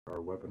Our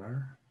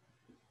webinar.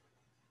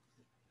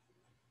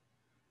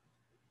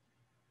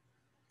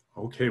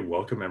 Okay,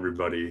 welcome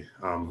everybody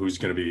who's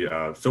going to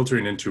be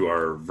filtering into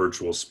our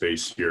virtual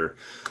space here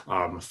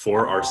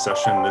for our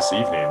session this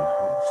evening.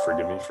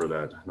 Forgive me for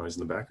that noise in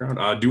the background.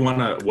 I do want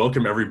to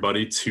welcome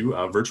everybody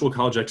to Virtual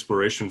College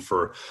Exploration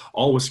for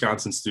all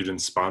Wisconsin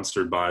students,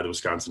 sponsored by the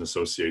Wisconsin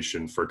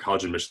Association for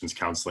College Admissions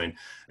Counseling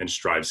and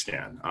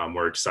StriveScan.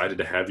 We're excited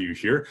to have you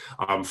here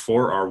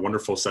for our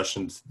wonderful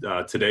session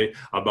today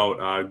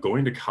about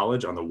going to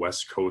college on the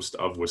west coast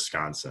of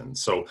Wisconsin.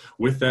 So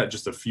with that,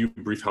 just a few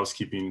brief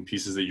housekeeping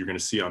pieces that you're going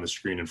to see on the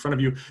screen in front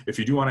of you. If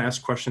you do want to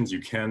ask questions, you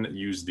can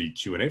use the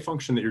Q&A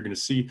function that you're going to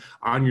see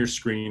on your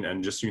screen.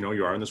 And just so you know,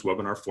 you are in this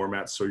webinar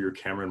format, so your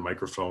camera and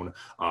microphone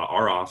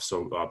are off,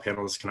 so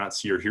panelists cannot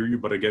see or hear you.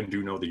 But again,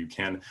 do know that you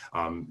can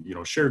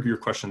share your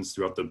questions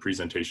throughout the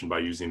presentation by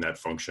using that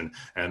function.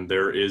 And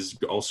there is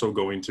also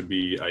going to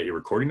be a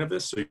recording of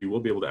this, so you will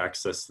be able to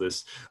access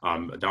this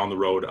down the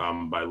road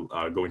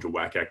by going to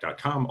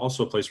wacac.com.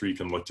 Also a place where you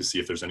can look to see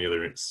if there's any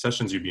other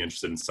sessions you'd be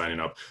interested in signing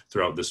up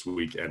throughout this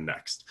week and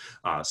next.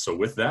 So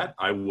with that,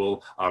 I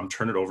will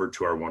turn it over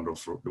to our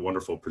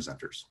wonderful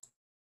presenters.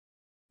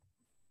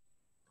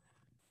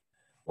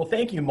 Well,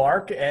 thank you,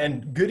 Mark,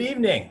 and good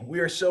evening.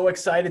 We are so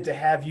excited to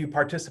have you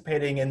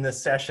participating in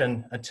this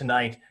session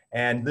tonight.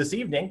 And this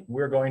evening,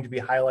 we're going to be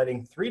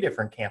highlighting 3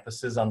 different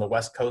campuses on the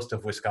west coast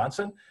of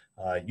Wisconsin,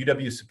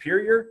 UW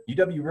Superior,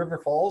 UW River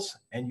Falls,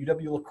 and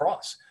UW La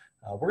Crosse.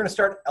 We're going to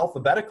start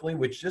alphabetically,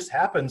 which just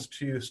happens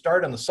to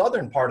start on the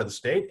southern part of the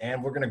state,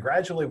 and we're going to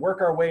gradually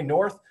work our way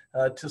north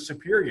to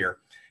Superior.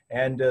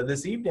 And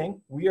this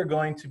evening, we are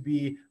going to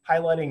be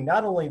highlighting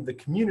not only the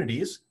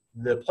communities,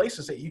 the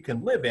places that you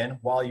can live in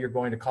while you're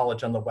going to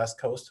college on the West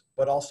Coast,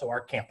 but also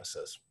our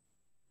campuses.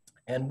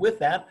 And with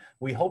that,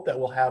 we hope that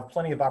we'll have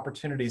plenty of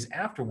opportunities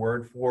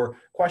afterward for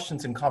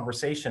questions and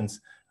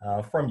conversations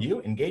from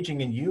you,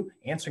 engaging in you,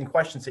 answering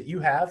questions that you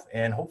have,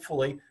 and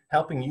hopefully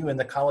helping you in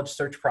the college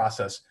search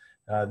process.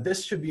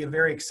 This should be a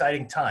very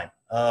exciting time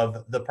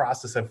of the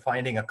process of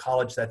finding a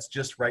college that's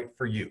just right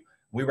for you.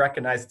 We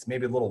recognize it's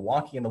maybe a little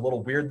wonky and a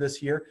little weird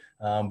this year,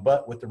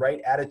 but with the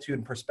right attitude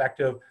and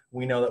perspective,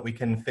 we know that we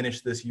can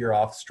finish this year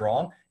off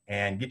strong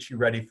and get you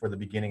ready for the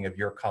beginning of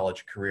your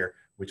college career,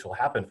 which will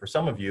happen for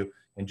some of you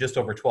in just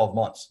over 12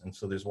 months. And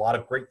so there's a lot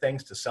of great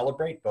things to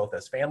celebrate, both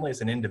as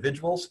families and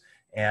individuals,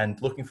 and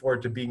looking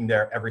forward to being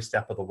there every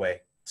step of the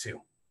way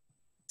too.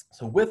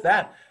 So with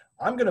that,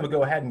 I'm going to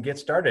go ahead and get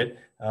started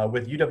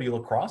with UW La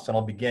Crosse, and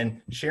I'll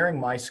begin sharing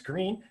my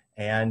screen,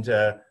 and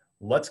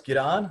let's get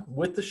on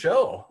with the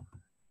show.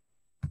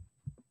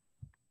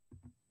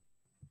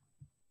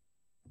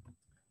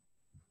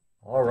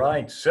 All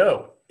right,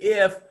 so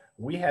if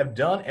we have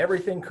done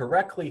everything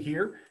correctly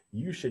here,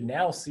 you should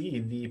now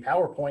see the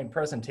PowerPoint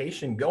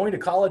presentation going to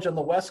college on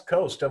the west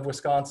coast of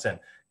Wisconsin.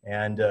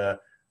 And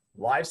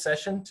live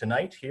session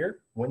tonight here,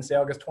 Wednesday,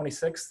 August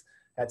 26th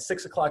at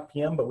 6 o'clock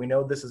p.m., but we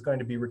know this is going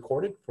to be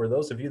recorded. For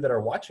those of you that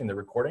are watching the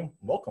recording,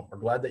 welcome. We're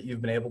glad that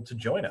you've been able to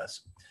join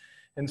us.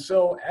 And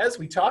so as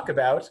we talk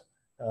about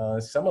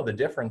some of the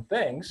different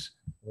things,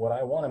 what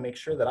I want to make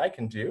sure that I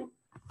can do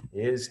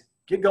is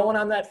get going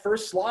on that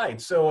first slide.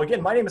 So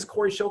again, my name is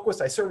Corey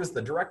Shilquist. I serve as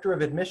the Director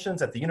of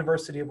Admissions at the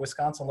University of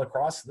Wisconsin-La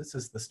Crosse. This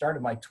is the start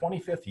of my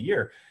 25th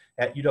year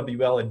at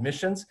UWL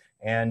Admissions,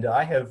 and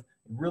I have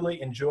really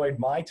enjoyed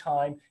my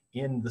time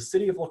in the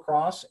city of La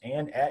Crosse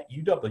and at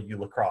UW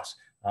La Crosse.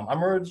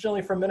 I'm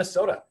originally from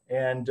Minnesota,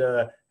 and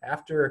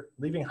after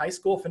leaving high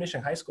school,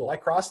 finishing high school, I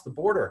crossed the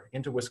border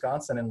into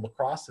Wisconsin, and La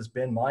Crosse has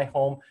been my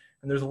home.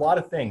 And there's a lot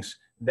of things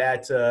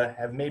that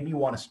have made me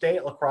want to stay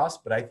at La Crosse,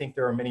 but I think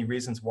there are many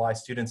reasons why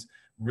students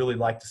really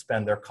like to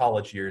spend their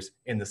college years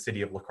in the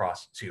city of La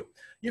Crosse too.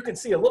 You can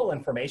see a little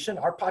information.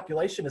 Our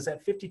population is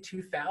at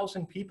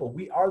 52,000 people.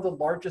 We are the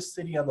largest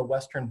city on the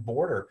western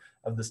border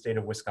of the state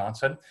of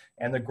Wisconsin,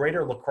 and the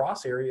greater La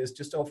Crosse area is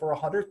just over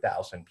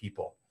 100,000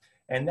 people.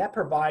 And that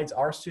provides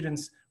our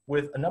students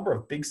with a number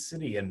of big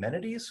city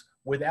amenities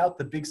without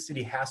the big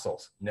city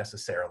hassles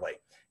necessarily.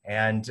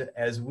 And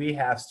as we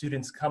have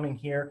students coming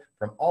here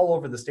from all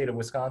over the state of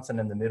Wisconsin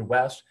and the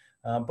Midwest,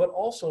 but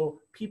also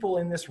people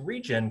in this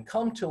region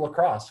come to La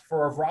Crosse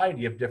for a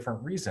variety of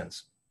different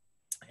reasons.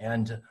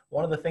 And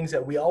one of the things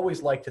that we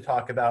always like to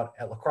talk about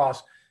at La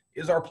Crosse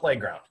is our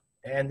playground.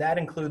 And that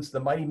includes the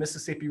mighty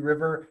Mississippi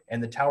River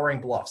and the towering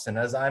bluffs. And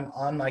as I'm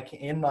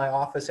in my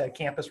office at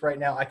campus right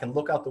now, I can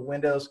look out the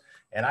windows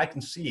and I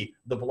can see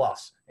the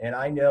bluffs. And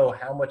I know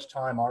how much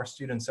time our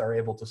students are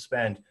able to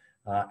spend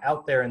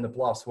out there in the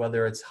bluffs,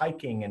 whether it's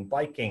hiking and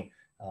biking.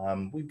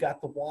 We've got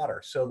the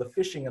water, so the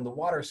fishing and the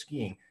water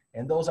skiing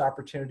and those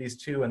opportunities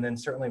too. And then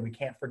certainly we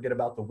can't forget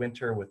about the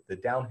winter with the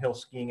downhill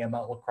skiing at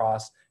Mount La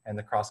Crosse and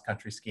the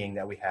cross-country skiing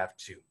that we have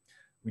too.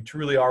 We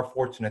truly are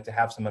fortunate to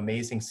have some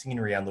amazing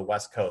scenery on the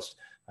West Coast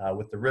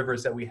with the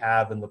rivers that we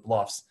have and the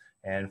bluffs,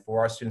 and for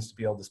our students to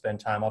be able to spend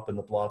time up in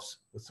the bluffs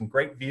with some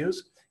great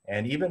views,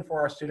 and even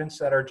for our students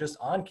that are just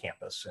on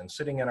campus and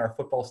sitting in our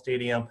football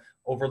stadium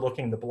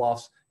overlooking the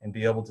bluffs and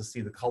be able to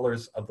see the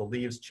colors of the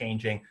leaves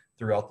changing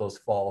throughout those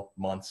fall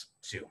months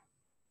too.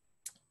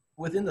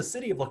 Within the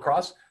city of La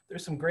Crosse,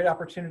 there's some great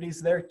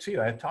opportunities there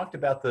too. I've talked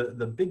about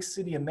the big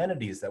city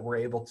amenities that we're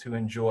able to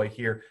enjoy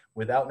here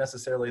without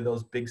necessarily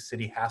those big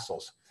city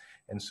hassles.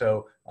 And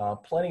so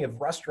plenty of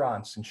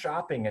restaurants and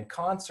shopping and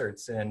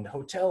concerts and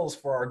hotels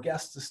for our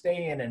guests to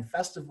stay in, and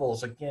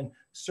festivals, again,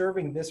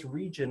 serving this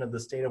region of the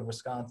state of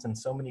Wisconsin.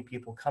 So many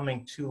people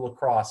coming to La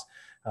Crosse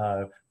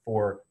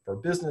for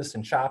business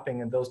and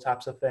shopping and those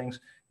types of things.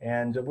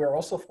 And we're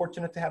also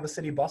fortunate to have a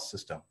city bus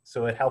system.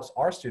 So it helps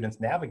our students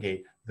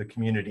navigate the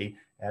community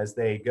as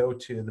they go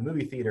to the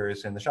movie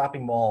theaters and the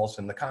shopping malls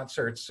and the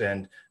concerts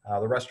and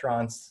the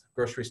restaurants,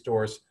 grocery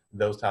stores,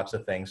 those types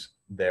of things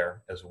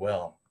there as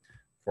well.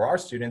 For our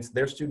students,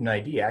 their student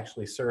ID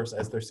actually serves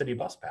as their city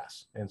bus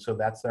pass. And so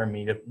that's their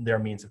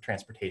means of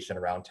transportation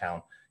around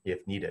town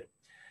if needed.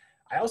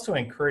 I also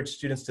encourage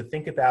students to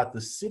think about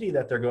the city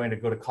that they're going to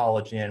go to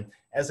college in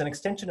as an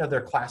extension of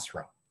their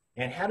classroom.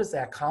 And how does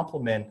that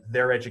complement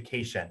their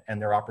education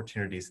and their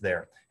opportunities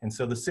there? And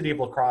so the city of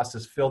La Crosse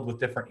is filled with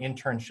different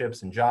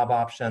internships and job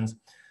options.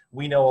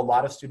 We know a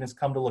lot of students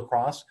come to La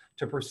Crosse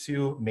to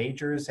pursue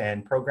majors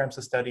and programs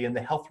of study in the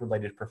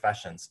health-related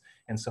professions.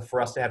 And so for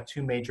us to have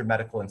two major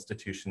medical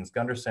institutions,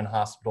 Gunderson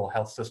Hospital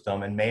Health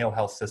System and Mayo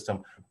Health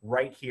System,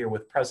 right here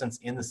with presence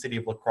in the city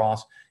of La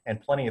Crosse and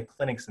plenty of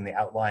clinics in the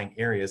outlying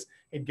areas,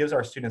 it gives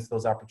our students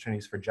those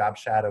opportunities for job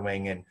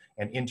shadowing and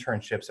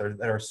internships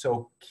that are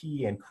so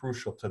key and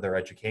crucial to their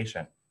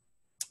education.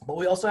 But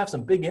we also have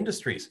some big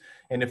industries.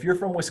 And if you're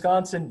from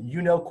Wisconsin,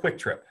 you know Quick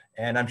Trip.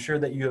 And I'm sure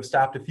that you have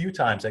stopped a few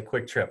times at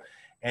Quick Trip.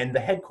 And the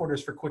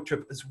headquarters for Quick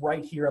Trip is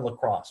right here in La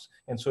Crosse.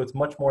 And so it's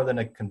much more than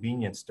a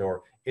convenience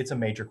store. It's a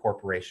major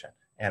corporation.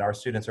 And our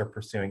students are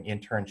pursuing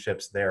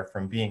internships there,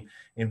 from being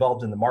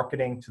involved in the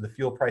marketing to the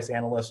fuel price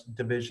analyst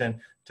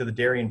division to the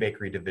dairy and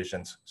bakery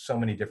divisions. So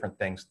many different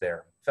things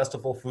there.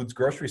 Festival Foods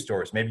grocery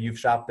stores, maybe you've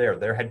shopped there.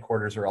 Their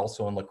headquarters are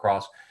also in La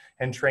Crosse.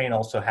 And Train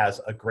also has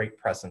a great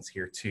presence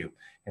here too.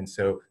 And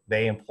so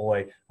they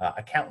employ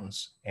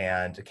accountants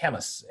and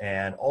chemists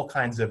and all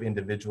kinds of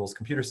individuals,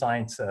 computer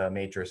science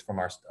majors from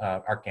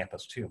our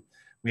campus too.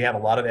 We have a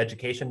lot of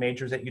education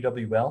majors at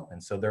UWL,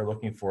 and so they're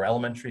looking for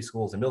elementary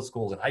schools and middle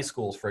schools and high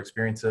schools for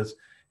experiences.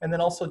 And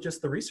then also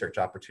just the research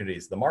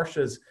opportunities. The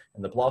marshes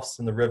and the bluffs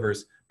and the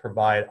rivers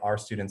provide our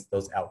students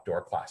those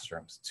outdoor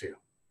classrooms too.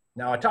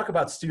 Now, I talk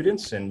about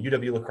students, and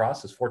UW La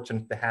Crosse is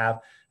fortunate to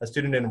have a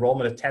student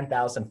enrollment of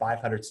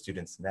 10,500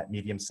 students, and that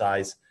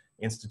medium-sized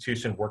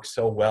institution works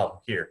so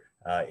well here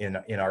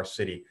in our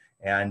city.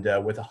 And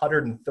with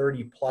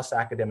 130 plus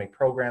academic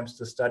programs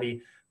to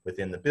study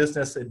within the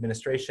business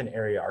administration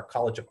area, our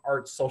College of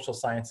Arts, Social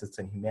Sciences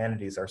and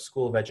Humanities, our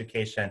School of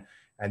Education,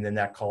 and then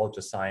that College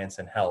of Science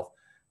and Health.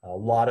 A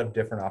lot of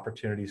different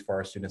opportunities for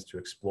our students to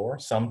explore.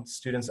 Some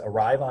students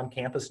arrive on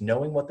campus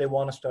knowing what they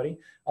want to study.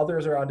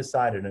 Others are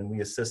undecided, and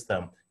we assist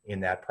them in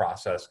that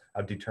process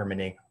of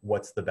determining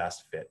what's the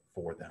best fit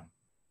for them.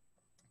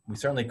 We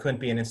certainly couldn't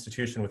be an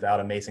institution without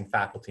amazing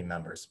faculty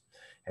members.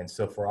 And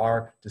so for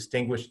our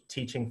distinguished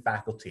teaching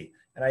faculty,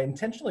 and I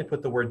intentionally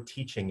put the word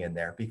teaching in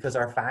there because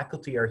our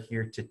faculty are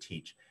here to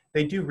teach.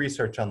 They do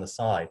research on the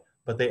side,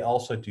 but they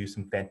also do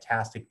some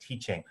fantastic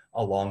teaching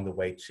along the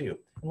way too.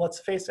 And let's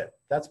face it,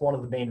 that's one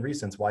of the main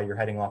reasons why you're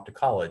heading off to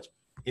college,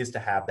 is to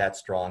have that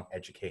strong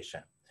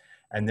education.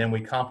 And then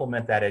we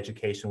complement that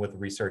education with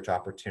research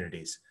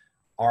opportunities.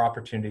 Our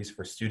opportunities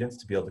for students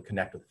to be able to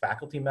connect with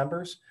faculty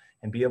members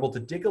and be able to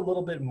dig a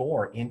little bit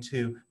more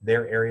into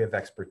their area of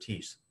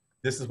expertise.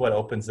 This is what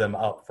opens them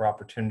up for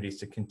opportunities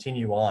to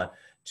continue on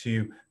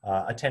to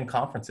attend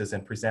conferences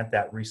and present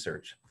that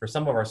research. For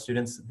some of our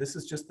students, this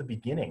is just the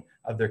beginning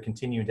of their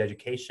continued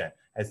education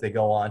as they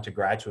go on to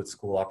graduate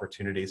school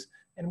opportunities.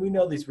 And we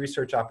know these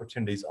research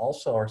opportunities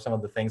also are some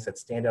of the things that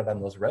stand out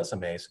on those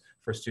resumes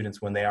for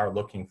students when they are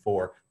looking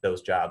for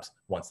those jobs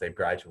once they've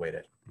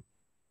graduated.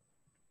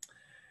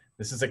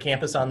 This is a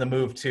campus on the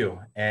move too.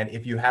 And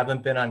if you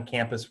haven't been on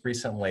campus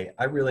recently,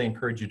 I really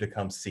encourage you to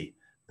come see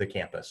the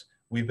campus.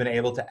 We've been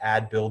able to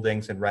add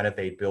buildings and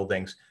renovate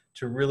buildings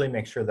to really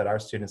make sure that our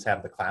students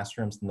have the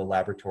classrooms and the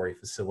laboratory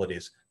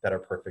facilities that are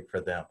perfect for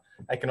them.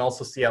 I can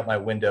also see out my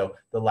window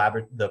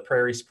the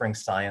Prairie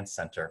Springs Science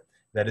Center.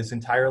 That is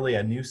entirely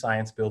a new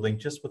science building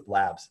just with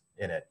labs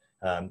in it.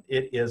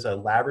 It is a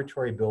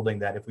laboratory building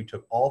that if we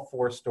took all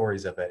 4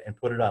 stories of it and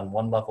put it on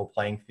one level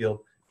playing field,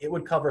 it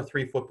would cover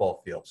 3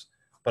 football fields.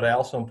 But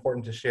also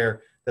important to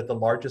share that the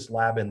largest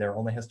lab in there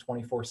only has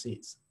 24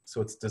 seats.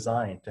 So it's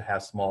designed to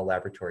have small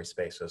laboratory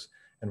spaces.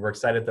 And we're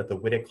excited that the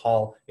Whittick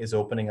Hall is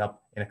opening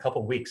up in a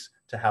couple weeks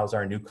to house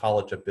our new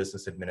College of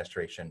Business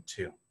Administration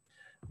too.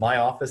 My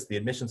office, the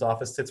admissions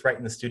office, sits right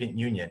in the student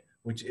union,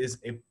 which is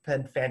a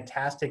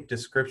fantastic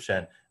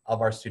description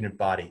of our student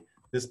body.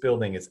 This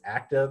building is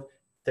active.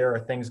 There are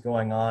things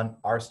going on.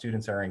 Our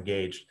students are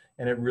engaged,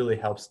 and it really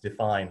helps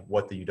define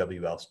what the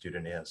UWL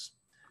student is.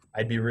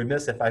 I'd be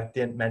remiss if I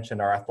didn't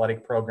mention our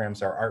athletic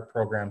programs, our art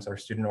programs, our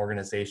student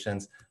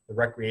organizations, the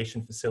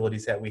recreation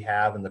facilities that we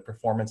have, and the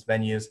performance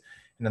venues.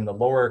 And then the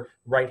lower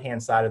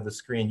right-hand side of the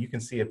screen, you can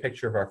see a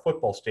picture of our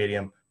football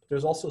stadium.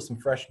 there's also some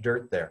fresh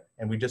dirt there.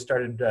 And we just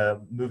started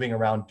moving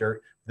around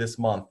dirt this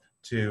month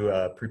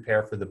to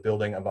prepare for the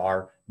building of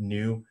our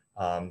new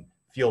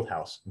field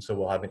house. And so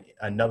we'll have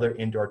another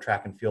indoor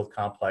track and field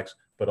complex,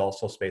 but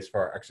also space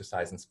for our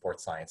exercise and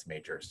sports science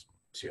majors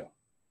too.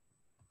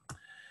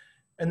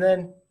 And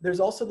then there's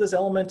also this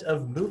element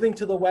of moving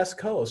to the West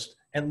Coast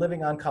and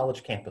living on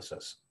college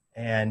campuses.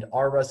 And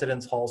our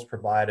residence halls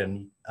provide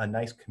a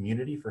nice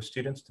community for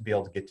students to be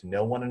able to get to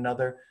know one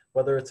another,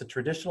 whether it's a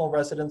traditional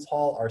residence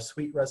hall, our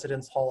suite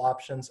residence hall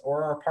options,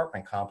 or our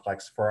apartment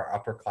complex for our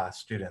upper class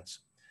students.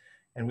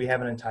 And we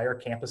have an entire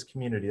campus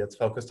community that's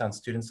focused on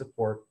student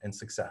support and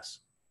success.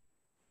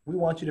 We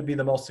want you to be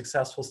the most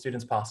successful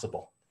students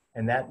possible.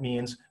 And that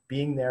means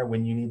being there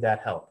when you need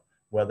that help,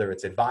 whether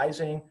it's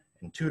advising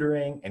and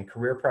tutoring and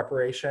career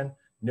preparation.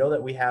 Know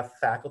that we have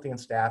faculty and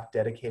staff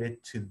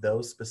dedicated to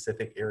those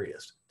specific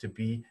areas to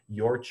be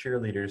your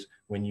cheerleaders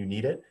when you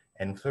need it.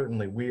 And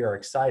certainly we are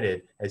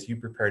excited as you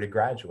prepare to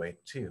graduate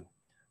too.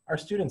 Our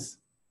students,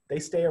 they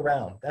stay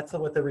around. That's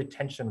what the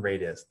retention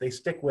rate is. They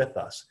stick with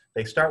us.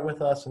 They start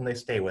with us and they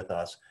stay with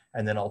us.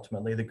 And then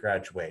ultimately they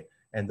graduate.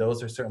 And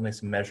those are certainly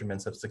some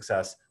measurements of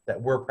success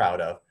that we're proud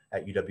of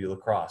at UW-La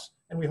Crosse.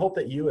 And we hope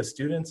that you as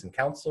students and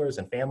counselors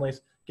and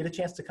families get a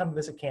chance to come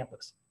visit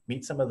campus,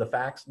 meet some of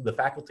the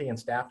faculty and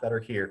staff that are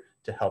here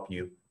to help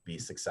you be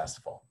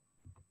successful.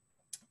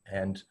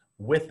 And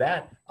with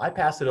that, I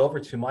pass it over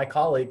to my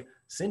colleague,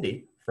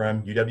 Cindy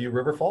from UW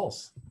River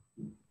Falls.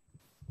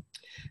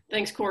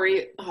 Thanks,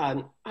 Corey.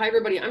 Hi,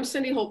 everybody. I'm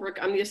Cindy Holbrook.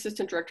 I'm the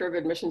Assistant Director of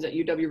Admissions at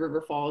UW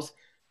River Falls.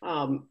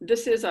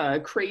 This is a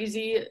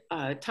crazy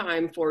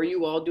time for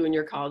you all doing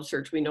your college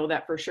search. We know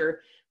that for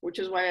sure, which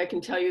is why I can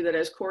tell you that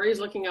as Corey is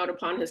looking out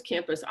upon his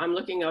campus, I'm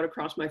looking out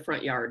across my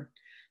front yard.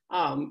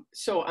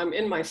 So I'm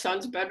in my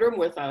son's bedroom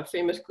with a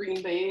famous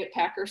Green Bay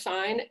Packer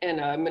sign and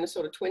a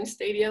Minnesota Twins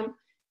stadium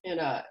and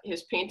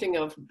his painting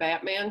of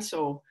Batman.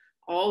 So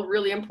all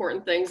really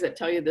important things that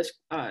tell you this,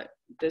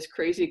 this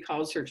crazy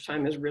college search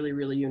time is really,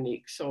 really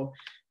unique. So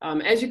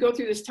as you go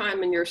through this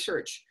time in your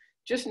search,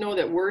 just know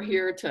that we're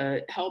here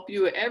to help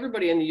you.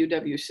 Everybody in the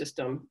UW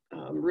system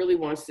really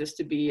wants this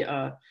to be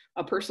a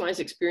personalized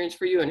experience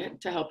for you and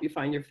to help you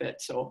find your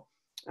fit. So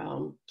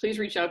please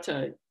reach out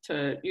to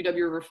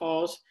UW River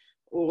Falls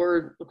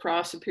or La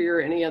Crosse,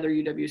 Superior, any other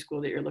UW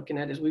school that you're looking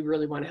at, as we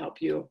really want to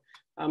help you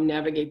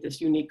navigate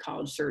this unique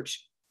college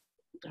search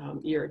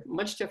year.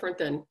 Much different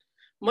than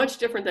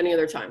any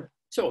other time.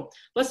 So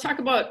let's talk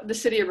about the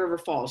city of River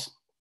Falls.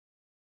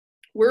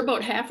 We're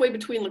about halfway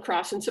between La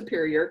Crosse and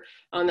Superior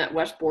on that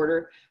west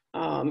border.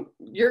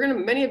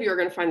 Many of you are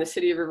gonna find the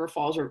city of River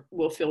Falls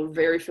will feel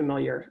very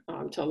familiar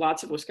to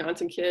lots of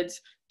Wisconsin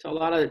kids, to a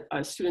lot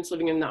of students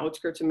living in the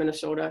outskirts of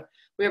Minnesota.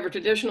 We have a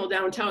traditional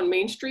downtown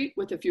Main Street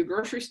with a few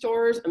grocery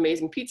stores,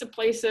 amazing pizza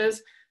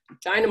places,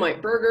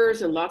 dynamite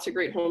burgers, and lots of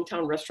great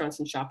hometown restaurants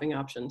and shopping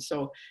options.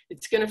 So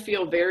it's gonna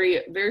feel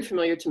very, very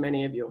familiar to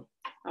many of you.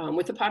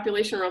 With a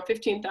population around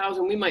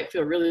 15,000, we might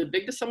feel really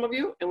big to some of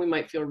you, and we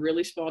might feel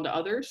really small to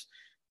others.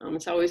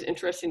 It's always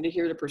interesting to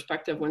hear the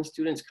perspective when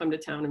students come to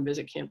town and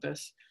visit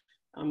campus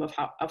of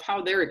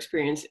how they're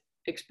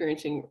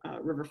experiencing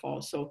River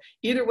Falls. So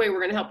either way,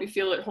 we're gonna help you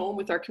feel at home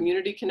with our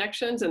community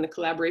connections and the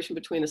collaboration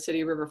between the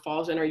city of River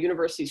Falls and our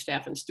university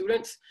staff and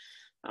students.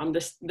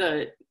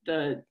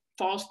 The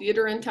Falls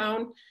Theater in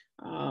town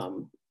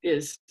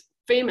is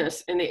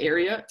famous in the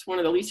area. It's one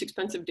of the least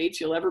expensive dates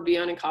you'll ever be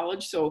on in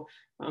college. So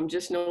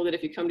just know that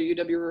if you come to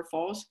UW River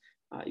Falls,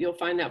 you'll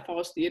find that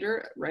Falls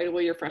Theater right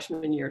away your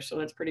freshman year. So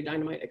that's a pretty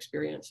dynamite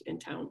experience in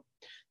town.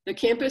 The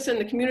campus and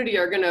the community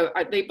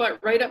they butt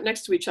right up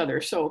next to each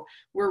other. So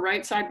we're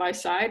right side by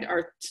side.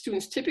 Our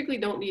students typically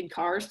don't need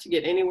cars to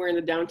get anywhere in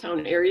the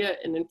downtown area.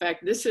 And in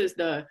fact, this is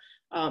the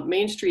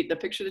Main Street, the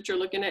picture that you're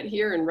looking at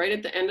here. And right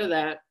at the end of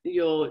that,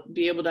 you'll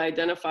be able to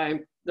identify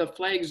the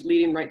flags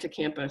leading right to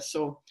campus.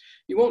 So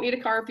you won't need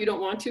a car if you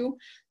don't want to.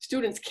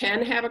 Students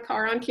can have a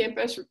car on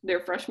campus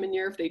their freshman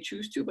year if they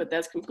choose to, but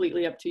that's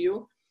completely up to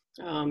you.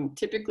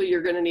 Typically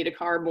you're going to need a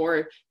car more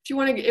if you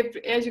want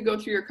to, as you go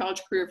through your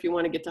college career, if you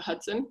want to get to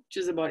Hudson, which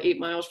is about 8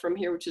 miles from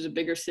here, which is a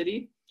bigger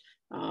city.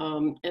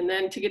 And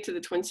then to get to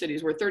the Twin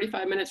Cities, we're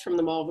 35 minutes from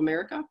the Mall of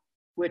America,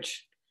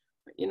 which,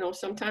 you know,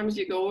 sometimes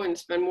you go and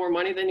spend more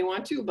money than you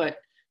want to, but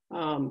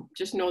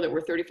just know that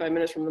we're 35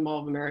 minutes from the Mall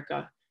of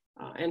America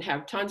and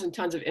have tons and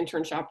tons of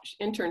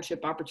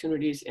internship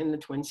opportunities in the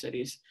Twin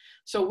Cities.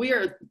 So we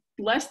are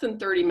less than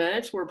 30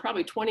 minutes. We're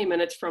probably 20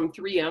 minutes from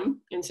 3M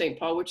in St.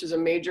 Paul, which is a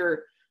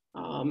major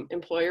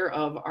employer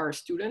of our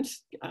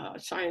students,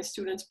 science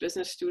students,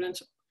 business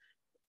students.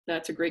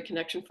 That's a great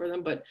connection for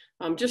them. But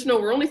just know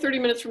we're only 30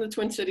 minutes from the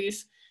Twin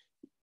Cities,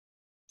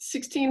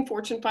 16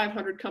 Fortune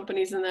 500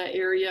 companies in that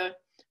area.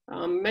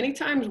 Many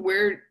times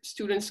where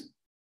students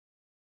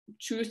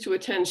choose to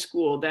attend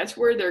school, that's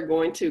where they're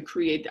going to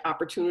create the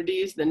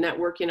opportunities, the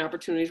networking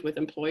opportunities with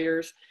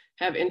employers,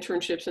 have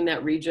internships in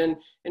that region,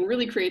 and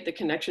really create the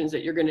connections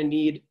that you're going to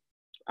need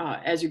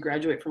as you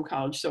graduate from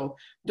college. So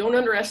don't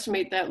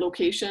underestimate that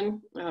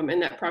location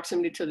and that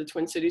proximity to the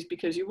Twin Cities,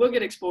 because you will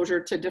get exposure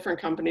to different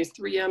companies.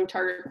 3M,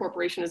 Target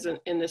Corporation is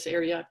in this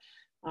area,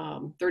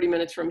 30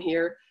 minutes from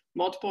here,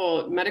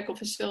 multiple medical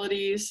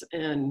facilities,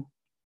 and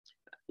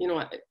you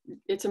know,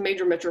 it's a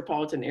major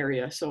metropolitan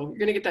area. So you're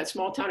gonna get that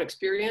small town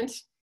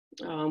experience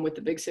with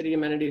the big city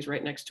amenities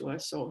right next to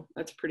us. So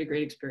that's a pretty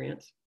great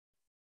experience.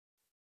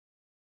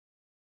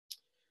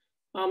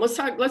 Let's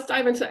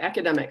dive into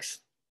academics.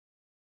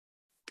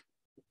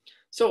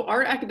 So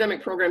our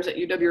academic programs at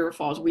UW River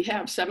Falls, we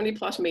have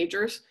 70+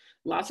 majors,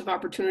 lots of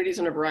opportunities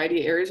in a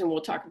variety of areas, and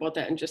we'll talk about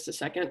that in just a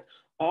second.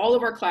 All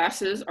of our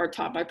classes are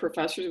taught by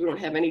professors. We don't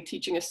have any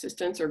teaching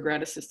assistants or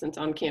grad assistants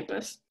on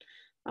campus.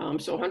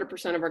 So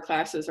 100% of our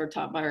classes are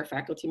taught by our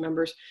faculty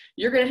members.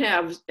 You're gonna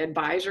have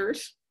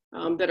advisors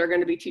that are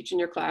gonna be teaching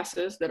your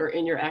classes that are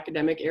in your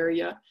academic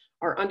area.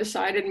 Our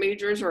undecided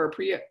majors or our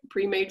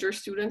pre-major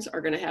students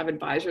are gonna have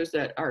advisors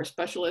that are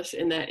specialists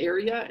in that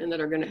area and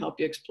that are gonna help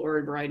you explore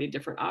a variety of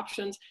different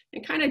options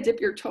and kind of dip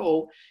your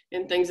toe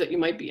in things that you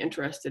might be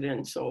interested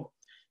in. So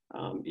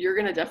you're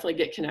gonna definitely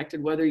get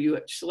connected whether you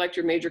select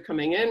your major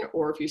coming in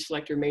or if you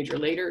select your major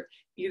later.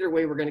 Either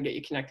way, we're gonna get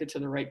you connected to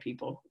the right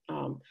people.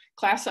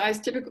 Class size,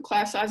 typical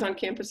class size on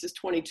campus is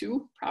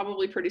 22,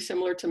 probably pretty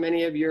similar to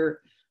many of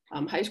your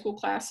high school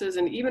classes,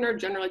 and even our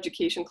general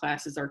education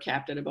classes are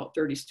capped at about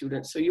 30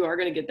 students. So you are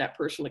gonna get that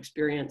personal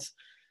experience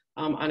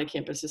on a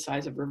campus the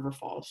size of River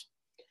Falls.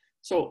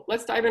 So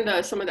let's dive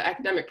into some of the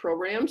academic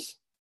programs.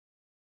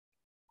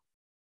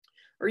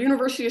 Our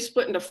university is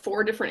split into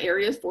 4 different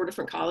areas, 4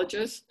 different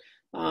colleges.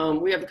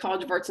 We have the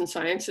College of Arts and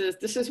Sciences.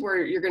 This is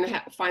where you're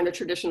gonna find the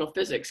traditional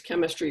physics,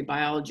 chemistry,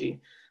 biology.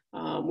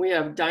 We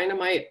have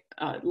dynamite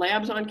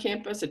labs on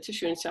campus, a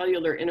tissue and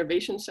cellular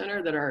innovation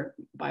center that our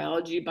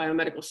biology,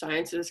 biomedical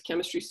sciences,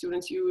 chemistry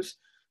students use,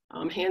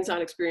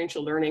 hands-on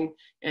experiential learning,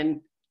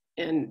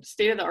 and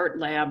state-of-the-art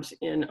labs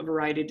in a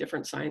variety of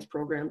different science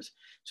programs.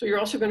 So you're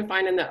also going to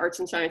find in the arts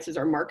and sciences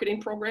our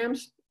marketing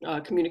programs,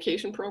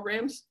 communication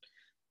programs,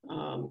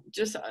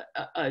 just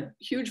a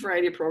huge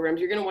variety of programs.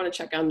 You're going to want to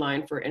check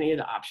online for any of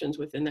the options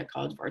within that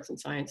College of Arts and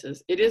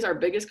Sciences. It is our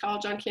biggest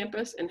college on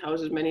campus and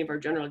houses many of our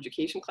general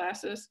education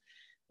classes,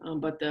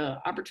 but the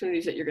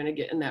opportunities that you're going to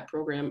get in that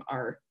program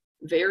are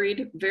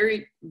varied,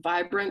 very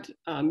vibrant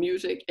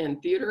music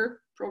and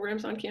theater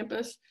programs on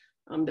campus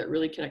that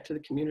really connect to the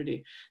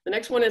community. The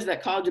next one is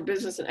that College of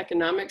Business and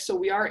Economics. So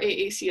we are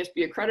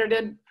AACSB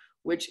accredited,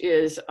 which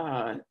is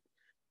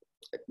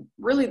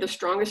really the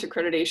strongest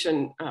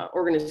accreditation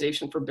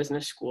organization for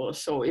business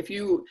schools. So if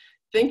you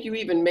think you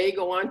even may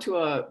go on to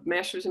a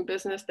master's in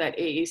business, that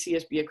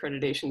AACSB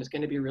accreditation is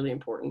going to be really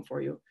important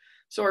for you.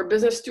 So our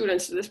business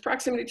students, this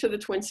proximity to the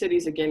Twin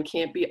Cities, again,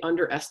 can't be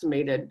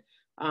underestimated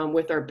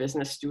with our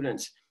business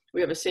students.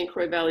 We have a St.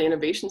 Croix Valley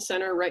Innovation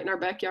Center right in our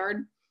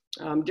backyard,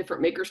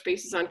 different maker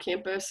spaces on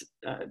campus,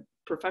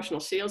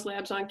 professional sales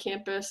labs on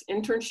campus,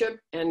 internship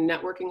and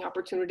networking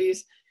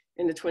opportunities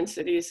in the Twin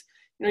Cities.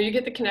 You know, you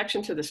get the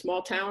connection to the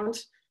small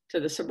towns,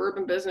 to the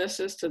suburban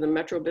businesses, to the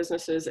metro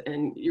businesses,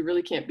 and you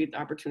really can't beat the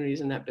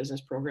opportunities in that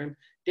business program.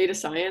 Data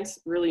science,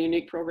 really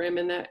unique program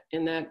in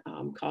that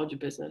College of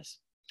Business.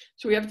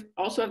 So we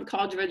also have the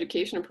College of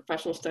Education and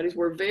Professional Studies.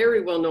 We're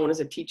very well known as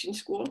a teaching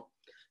school.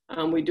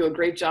 We do a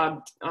great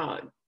job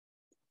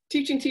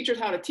teaching teachers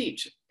how to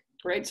teach,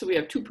 right? So we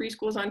have 2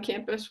 preschools on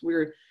campus.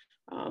 We're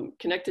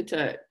connected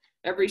to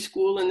every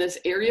school in this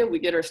area. We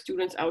get our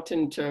students out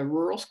into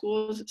rural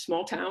schools,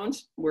 small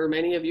towns, where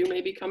many of you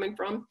may be coming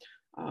from,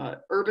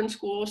 urban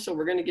schools. So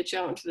we're gonna get you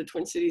out into the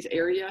Twin Cities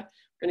area.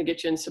 We're gonna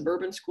get you in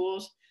suburban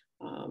schools.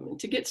 And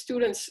to get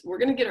students, we're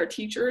gonna get our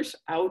teachers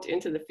out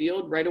into the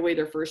field right away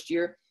their first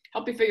year,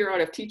 help you figure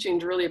out if teaching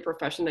is really a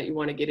profession that you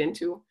wanna get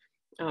into,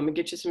 and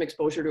get you some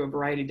exposure to a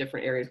variety of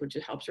different areas, which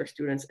helps our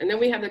students. And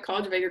then we have the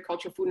College of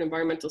Agriculture, Food and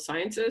Environmental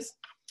Sciences,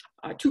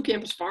 2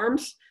 campus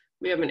farms.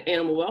 We have an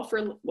animal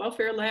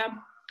welfare lab.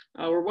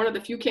 We're one of the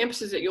few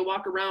campuses that you'll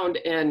walk around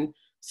and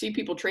see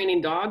people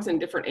training dogs and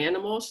different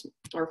animals.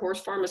 Our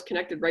horse farm is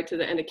connected right to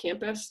the end of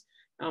campus.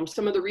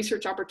 Some of the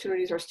research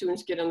opportunities our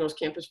students get on those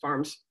campus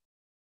farms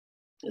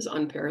is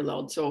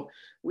unparalleled. So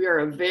we are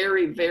a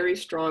very, very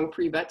strong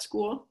pre-vet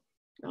school.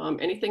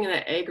 Anything in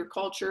that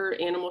agriculture,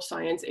 animal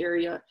science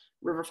area,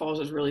 River Falls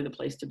is really the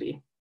place to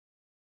be.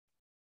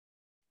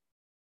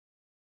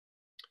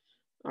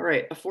 All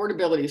right,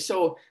 affordability.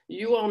 So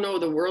you all know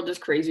the world is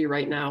crazy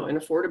right now, and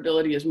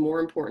affordability is more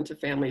important to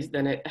families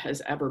than it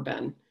has ever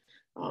been.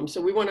 So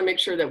we want to make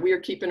sure that we are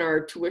keeping our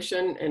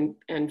tuition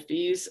and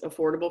fees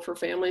affordable for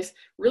families.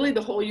 Really,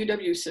 the whole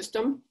UW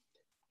system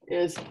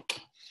is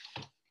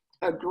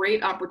a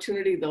great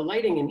opportunity. The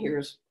lighting in here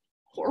is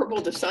horrible.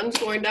 The sun's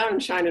going down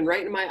and shining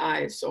right in my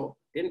eyes, so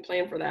didn't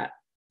plan for that.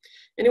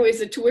 Anyways,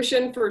 the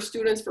tuition for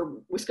students, for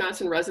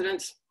Wisconsin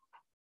residents,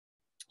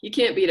 you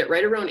can't beat it,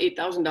 right around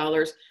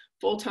 $8,000.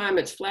 Full-time,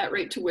 it's flat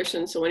rate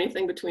tuition, so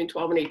anything between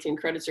 12 and 18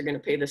 credits are going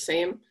to pay the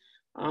same.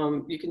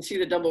 You can see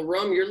the double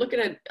room. You're looking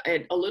at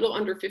a little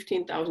under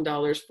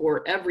 $15,000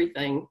 for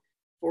everything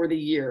for the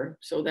year.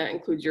 So that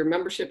includes your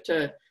membership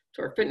to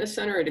to our fitness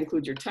center. It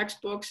includes your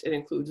textbooks. It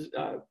includes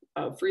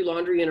free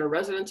laundry in our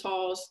residence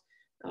halls.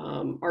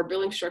 Our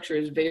billing structure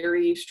is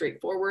very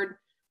straightforward,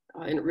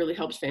 and it really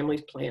helps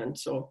families plan.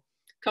 So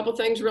a couple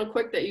things real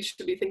quick that you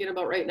should be thinking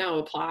about right now.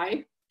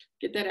 Apply,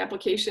 get that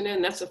application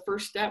in. That's the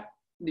first step.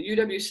 The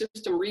UW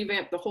system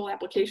revamped the whole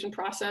application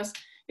process.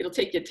 It'll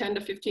take you 10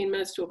 to 15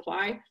 minutes to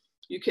apply.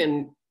 You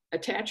can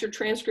attach your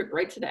transcript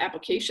right to the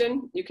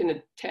application. You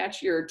can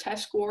attach your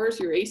test scores,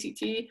 your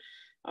ACT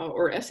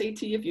or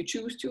SAT if you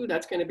choose to.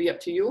 That's going to be up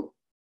to you.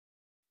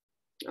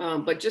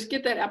 But just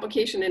get that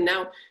application in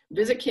now.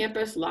 Visit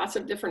campus, lots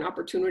of different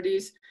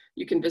opportunities.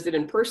 You can visit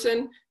in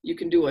person. You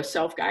can do a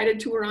self-guided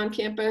tour on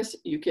campus.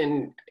 You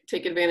can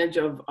take advantage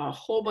of a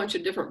whole bunch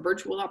of different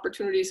virtual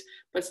opportunities,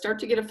 but start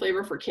to get a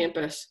flavor for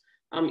campus,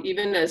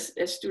 even as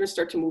students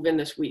start to move in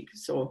this week.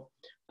 So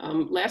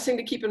last thing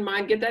to keep in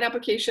mind, get that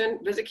application,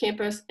 visit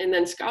campus, and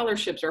then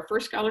scholarships. Our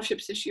first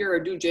scholarships this year are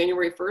due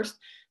January 1st.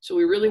 So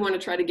we really want to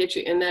try to get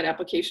you in that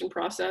application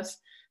process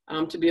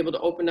to be able to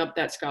open up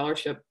that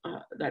scholarship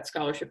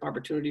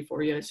opportunity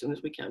for you as soon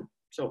as we can.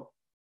 So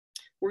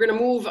we're going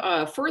to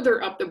move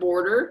further up the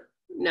border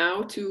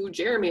now to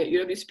Jeremy at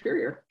UW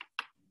Superior.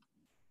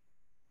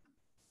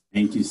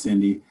 Thank you,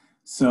 Cindy.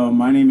 So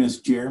my name is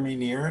Jeremy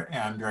Neer,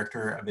 and I'm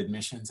Director of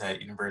Admissions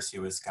at University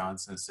of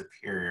Wisconsin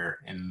Superior,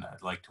 and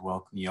I'd like to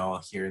welcome you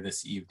all here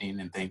this evening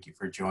and thank you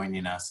for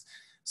joining us.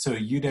 So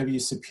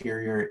UW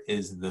Superior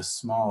is the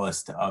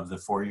smallest of the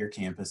four-year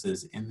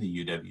campuses in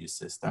the UW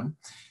system.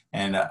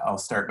 And I'll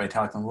start by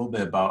talking a little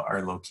bit about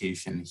our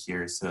location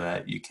here so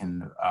that you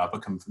can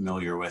become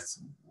familiar with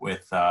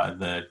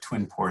the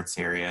Twin Ports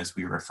area as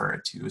we refer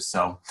it to.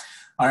 So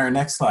on our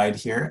next slide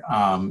here,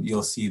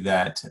 you'll see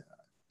that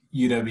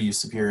UW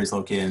Superior is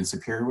located in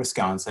Superior,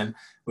 Wisconsin,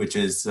 which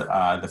is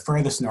the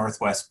furthest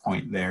northwest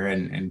point there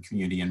in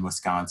community in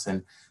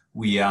Wisconsin.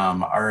 We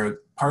are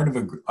part of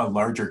a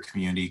larger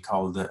community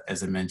called,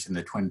 as I mentioned,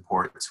 the Twin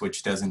Ports,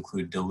 which does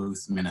include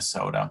Duluth,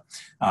 Minnesota.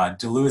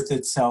 Duluth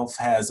itself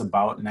has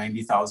about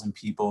 90,000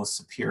 people.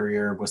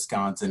 Superior,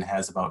 Wisconsin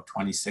has about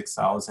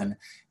 26,000,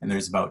 and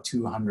there's about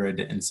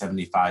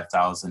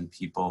 275,000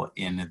 people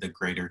in the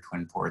greater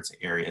Twin Ports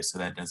area. So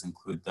that does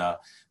include the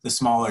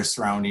smaller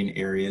surrounding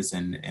areas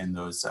and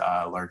those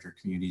larger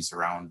communities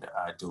around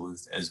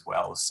Duluth as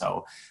well.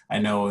 So I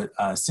know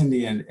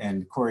Cindy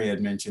and Corey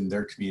had mentioned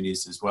their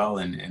communities as well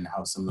and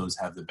how some of those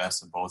have the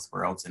best of both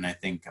worlds. And I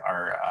think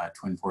our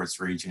Twin Ports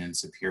region and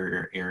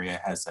Superior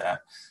area has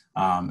that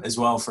as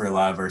well for a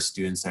lot of our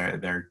students that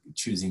they're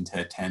choosing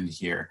to attend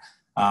here.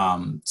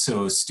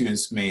 So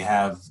students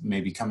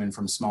may be coming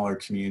from smaller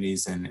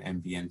communities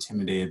and be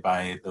intimidated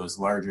by those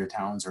larger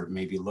towns or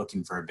maybe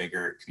looking for a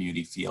bigger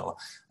community feel.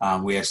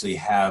 We actually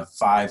have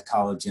 5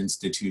 college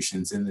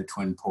institutions in the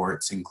Twin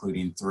Ports,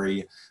 including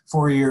 3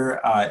 four-year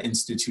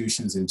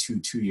institutions and 2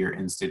 two-year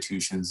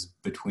institutions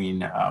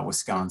between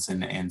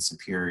Wisconsin and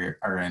Superior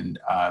and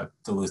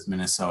Duluth,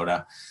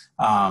 Minnesota.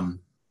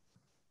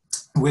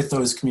 With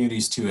those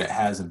communities too, it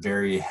has a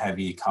very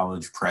heavy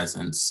college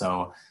presence.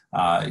 So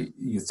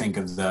you think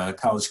of the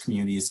college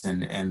communities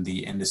and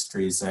the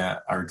industries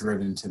that are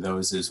driven to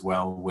those as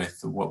well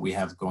with what we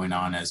have going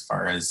on as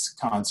far as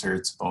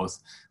concerts, both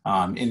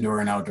indoor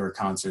and outdoor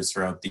concerts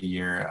throughout the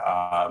year,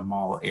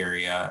 mall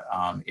area,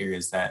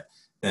 areas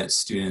that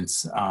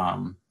students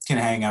can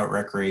hang out,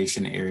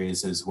 recreation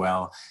areas as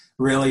well.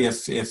 Really,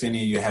 if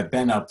any of you have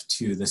been up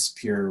to the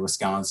Superior,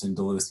 Wisconsin,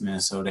 Duluth,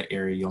 Minnesota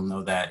area, you'll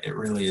know that it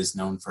really is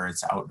known for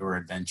its outdoor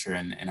adventure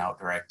and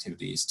outdoor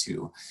activities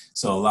too.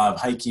 So a lot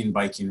of hiking,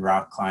 biking,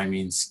 rock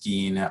climbing,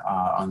 skiing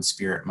on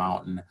Spirit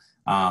Mountain.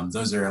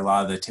 Those are a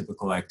lot of the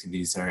typical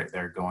activities that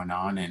are going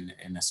on,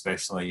 and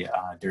especially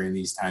during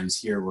these times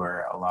here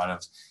where a lot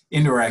of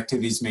indoor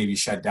activities may be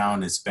shut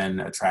down, it's been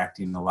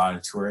attracting a lot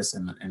of tourists,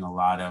 and a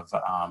lot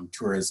of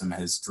tourism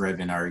has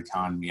driven our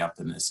economy up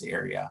in this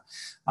area.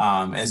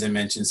 As I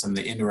mentioned, some of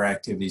the indoor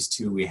activities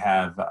too, we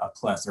have a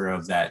plethora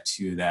of that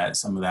too,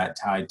 some of that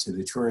tied to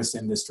the tourist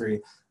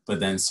industry, but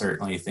then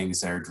certainly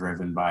things that are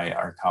driven by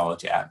our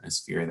college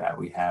atmosphere that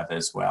we have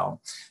as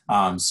well.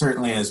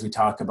 Certainly as we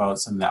talk about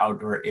some of the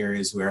outdoor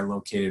areas, we are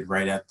located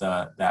right at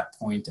that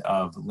point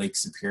of Lake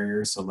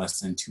Superior, so less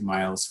than 2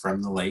 miles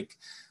from the lake.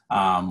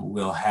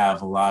 We'll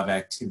have a lot of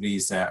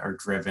activities that are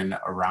driven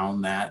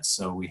around that.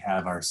 So we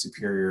have our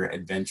Superior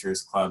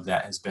Adventures Club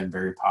that has been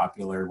very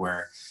popular,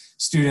 where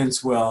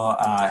students will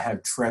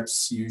have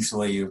trips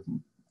usually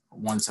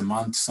once a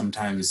month,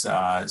 sometimes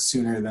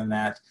sooner than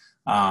that.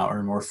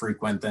 Or more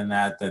frequent than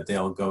that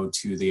they'll go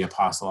to the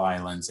Apostle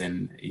Islands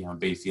in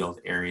Bayfield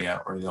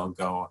area, or they'll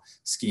go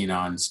skiing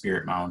on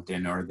Spirit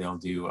Mountain, or they'll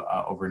do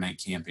overnight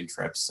camping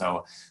trips.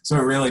 So it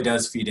really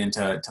does feed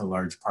into a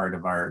large part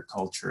of our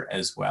culture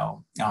as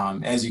well.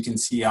 As you can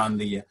see on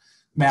the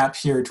map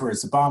here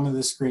towards the bottom of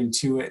the screen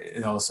too,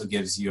 it also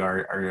gives you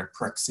our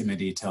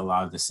proximity to a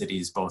lot of the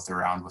cities both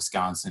around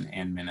Wisconsin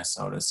and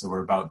Minnesota. So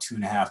we're about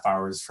 2.5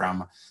 hours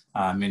from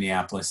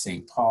Minneapolis,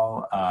 St.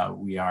 Paul.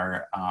 We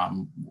are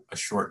a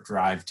short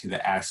drive to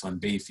the Ashland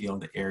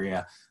Bayfield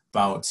area,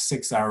 about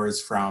 6 hours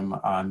from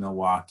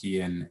Milwaukee,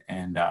 and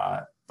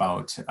about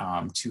about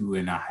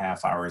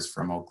 2.5 hours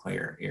from Eau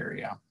Claire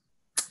area.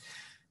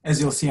 As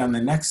you'll see on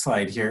the next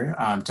slide here,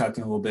 I'm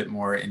talking a little bit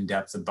more in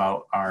depth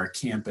about our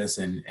campus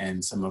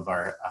and some of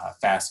our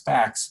fast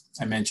facts.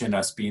 I mentioned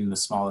us being the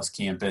smallest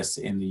campus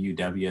in the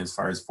UW as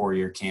far as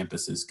four-year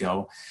campuses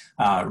go.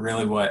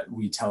 Really what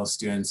we tell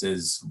students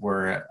is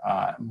we're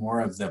more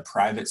of the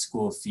private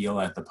school feel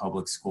at the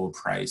public school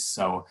price.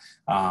 So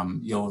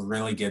you'll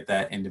really get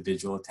that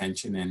individual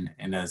attention.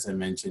 And as I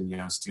mentioned, you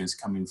know, students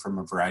coming from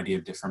a variety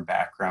of different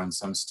backgrounds.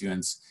 Some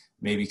students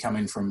maybe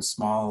coming from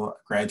small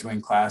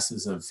graduating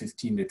classes of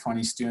 15 to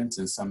 20 students,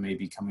 and some may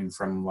be coming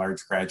from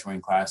large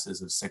graduating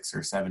classes of 600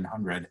 or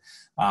 700,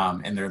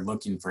 and they're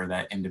looking for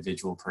that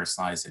individual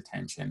personalized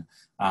attention.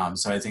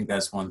 So I think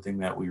that's one thing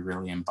that we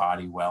really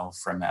embody well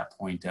from that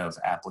point of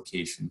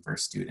application for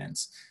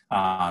students.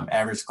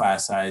 Average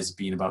class size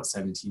being about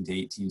 17 to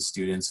 18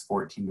 students,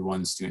 14 to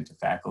 1 student to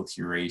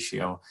faculty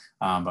ratio,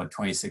 about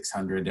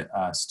 2,600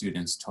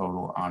 students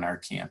total on our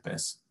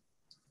campus.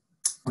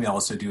 We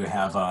also do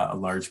have a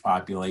large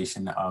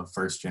population of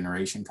first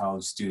generation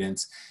college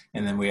students.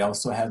 And then we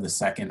also have the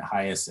second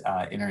highest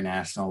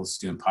international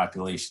student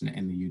population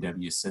in the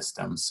UW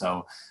system.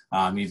 So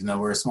even though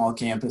we're a small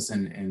campus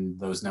and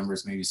those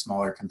numbers may be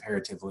smaller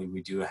comparatively,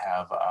 we do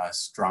have a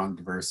strong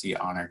diversity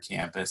on our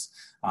campus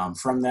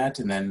from that.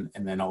 And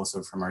then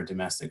also from our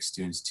domestic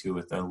students too,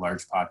 with a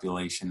large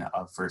population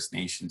of First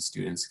Nation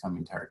students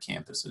coming to our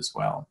campus as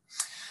well.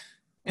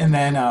 And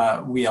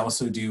then we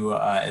also do,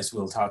 as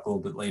we'll talk a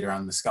little bit later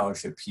on the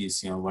scholarship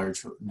piece, you know, a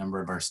large number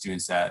of our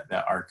students that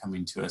are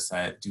coming to us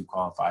that do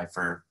qualify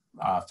for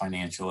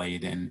financial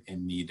aid and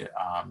need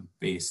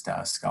based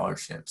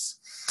scholarships.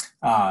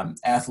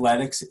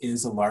 Athletics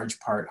is a large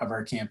part of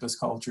our campus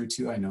culture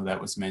too. I know that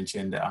was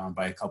mentioned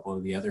by a couple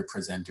of the other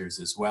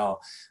presenters as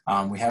well.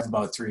 We have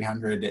about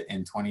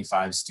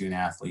 325 student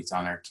athletes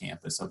on our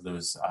campus of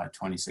those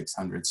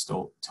 2,600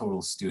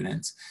 total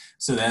students.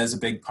 So that is a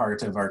big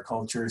part of our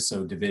culture.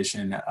 So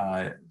Division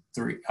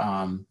three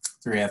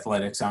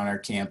athletics on our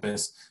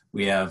campus.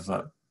 We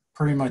have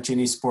pretty much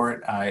any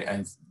sport.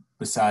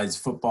 Besides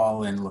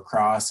football and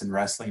lacrosse and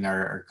wrestling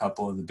are a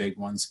couple of the big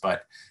ones,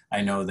 but I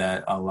know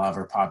that a lot of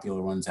our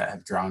popular ones that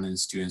have drawn in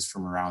students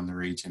from around the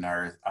region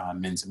are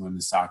men's and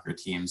women's soccer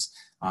teams.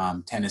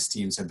 Tennis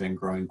teams have been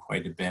growing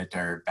quite a bit.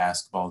 Our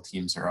basketball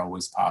teams are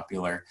always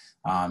popular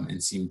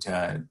and seem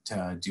to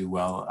do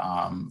well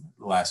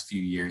the last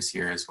few years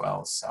here as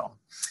well. So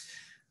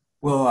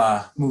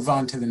we'll move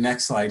on to the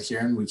next slide here,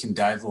 and we can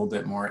dive a little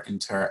bit more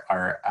into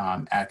our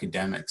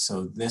academics.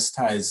 So this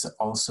ties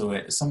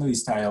also, some of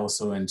these tie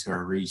also into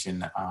our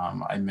region.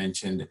 I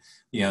mentioned,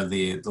 you know,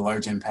 the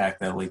large impact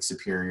that Lake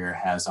Superior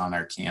has on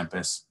our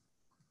campus.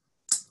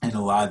 And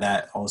a lot of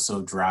that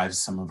also drives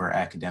some of our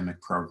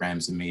academic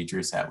programs and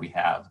majors that we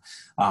have.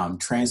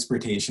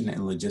 Transportation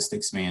and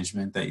logistics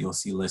management that you'll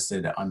see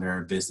listed under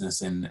our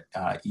business and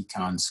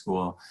econ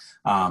school.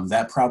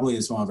 That probably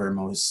is one of our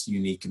most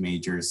unique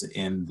majors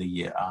in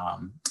the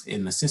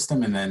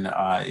system. And then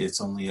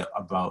it's only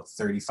about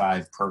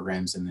 35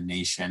 programs in the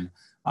nation.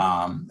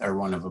 Or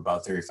one of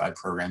about 35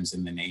 programs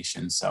in the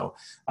nation. So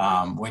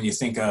when you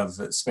think of,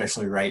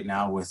 especially right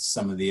now with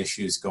some of the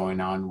issues going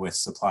on with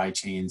supply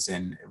chains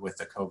and with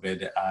the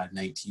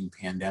COVID-19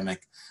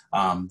 pandemic,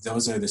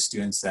 those are the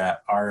students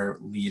that are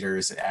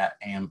leaders at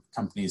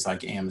companies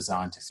like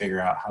Amazon to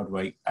figure out how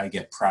do I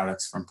get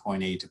products from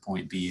point A to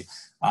point B.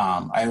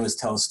 I always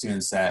tell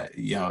students that,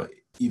 you know,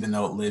 even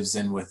though it lives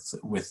in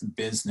with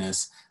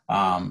business,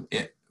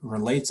 it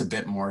relates a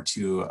bit more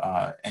to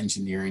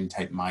engineering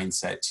type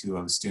mindset too,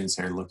 of students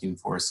that are looking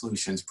for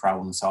solutions,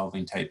 problem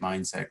solving type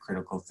mindset,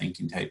 critical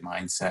thinking type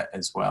mindset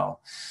as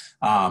well.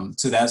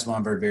 So that's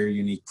one of our very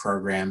unique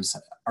programs.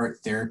 Art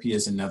therapy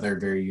is another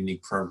very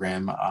unique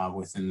program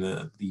within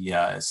the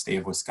state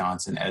of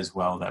Wisconsin as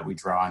well, that we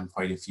draw on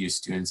quite a few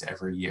students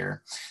every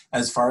year.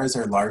 As far as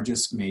our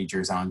largest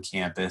majors on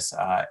campus,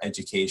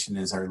 education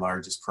is our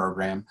largest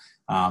program.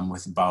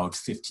 With about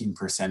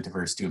 15% of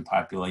our student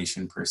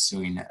population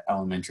pursuing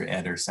elementary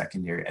ed or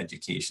secondary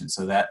education.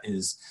 So that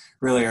is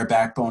really our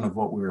backbone of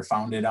what we were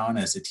founded on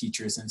as a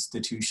teachers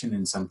institution,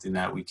 and something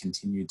that we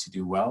continue to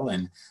do well,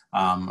 and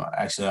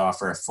actually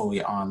offer a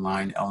fully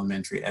online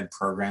elementary ed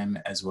program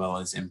as well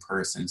as in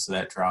person. So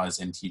that draws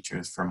in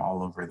teachers from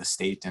all over the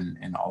state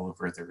and all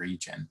over the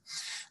region.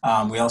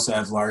 We also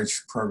have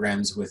large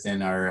programs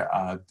within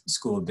our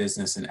School of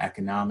Business and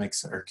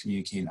Economics. Our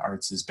communicating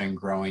arts has been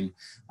growing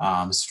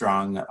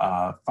strong,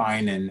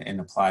 fine and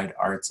applied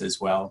arts as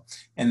well.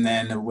 And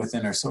then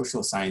within our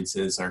social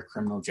sciences, our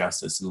criminal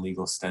justice and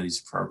legal studies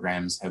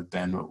programs have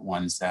been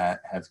ones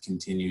that have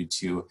continued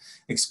to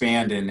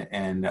expand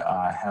and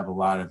have a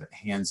lot of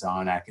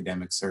hands-on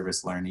academic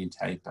service learning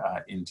type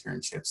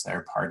internships that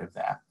are part of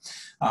that.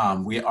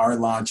 We are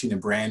launching a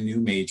brand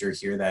new major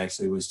here that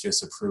actually was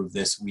just approved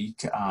this week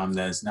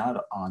that is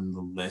not on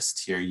the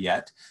list here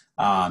yet.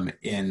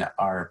 In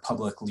our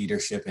public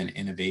leadership and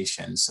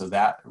innovation. So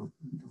that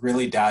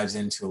really dives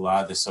into a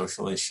lot of the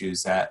social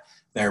issues that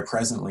that are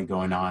presently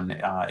going on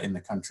in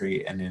the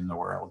country and in the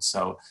world.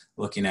 So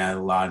looking at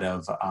a lot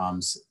of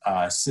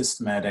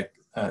systematic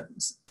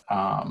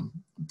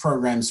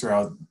programs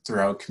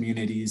throughout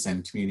communities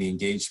and community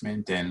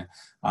engagement and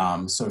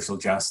social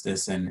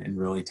justice, and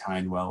really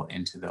tying well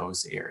into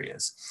those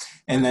areas.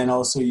 And then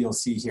also you'll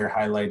see here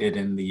highlighted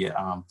in the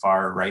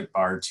far right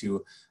bar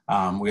too,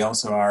 we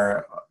also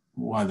are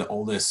one of the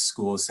oldest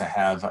schools to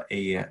have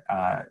a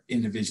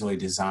individually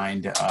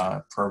designed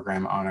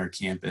program on our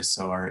campus.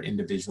 So our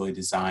individually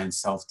designed,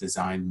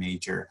 self-designed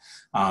major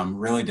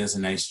really does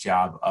a nice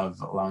job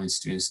of allowing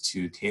students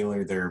to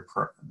tailor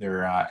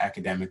their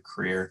academic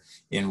career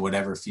in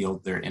whatever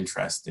field they're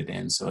interested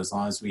in. So as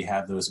long as we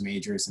have those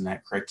majors in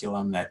that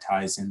curriculum that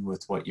ties in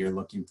with what you're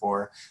looking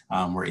for,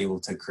 we're able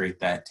to create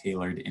that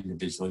tailored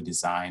individually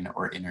designed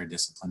or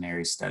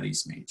interdisciplinary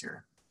studies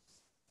major.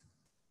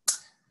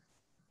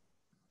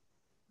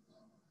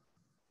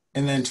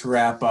 And then to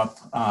wrap up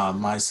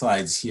my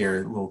slides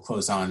here, we'll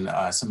close on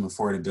some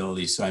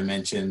affordability. So I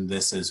mentioned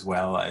this as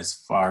well as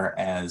far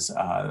as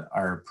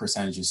our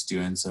percentage of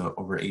students, so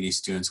over 80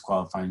 students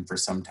qualifying for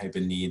some type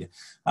of need.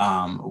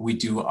 We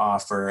do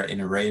offer an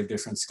array of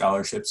different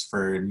scholarships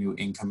for new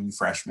incoming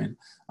freshmen.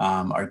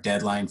 Our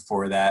deadline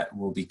for that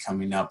will be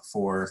coming up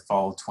for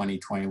fall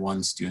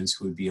 2021 students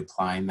who would be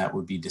applying. That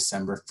would be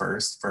December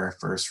 1st for our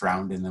first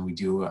round. And then we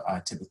do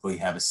typically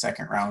have a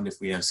second round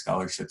if we have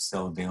scholarships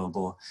still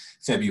available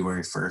February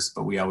 1st,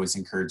 but we always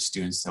encourage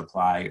students to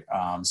apply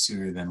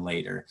sooner than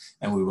later.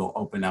 And we will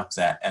open up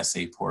that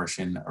essay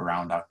portion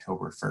around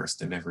October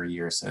 1st of every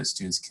year so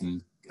students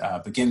can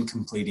begin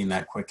completing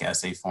that quick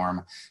essay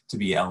form to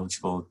be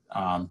eligible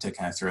to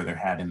kind of throw their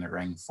hat in the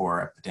ring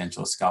for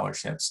potential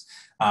scholarships.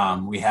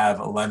 We have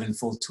 11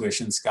 full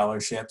tuition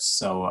scholarships,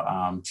 so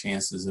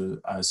chances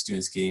of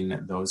students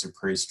getting those are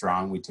pretty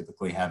strong. We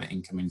typically have an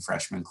incoming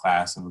freshman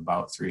class of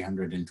about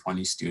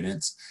 320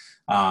 students.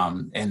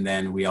 And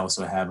then we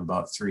also have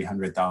about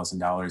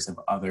 $300,000 of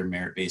other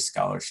merit-based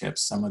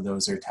scholarships. Some of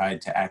those are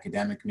tied to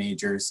academic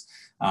majors,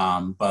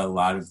 but a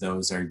lot of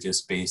those are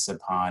just based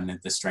upon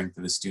the strength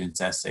of the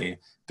student's essay,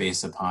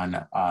 based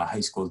upon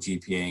high school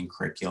GPA and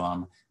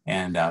curriculum,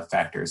 and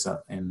factors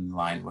in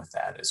line with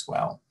that as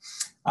well.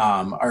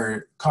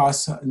 Our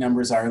cost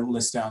numbers are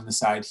listed on the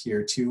side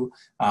here too.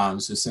 So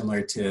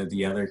similar to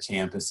the other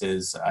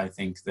campuses, I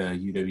think the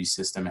UW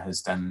system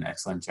has done an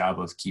excellent job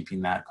of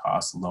keeping that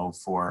cost low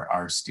for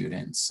our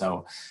students.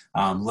 So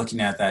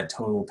looking at that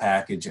total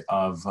package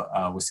of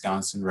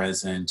Wisconsin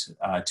resident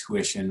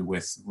tuition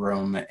with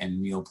room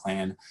and meal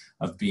plan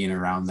of being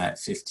around that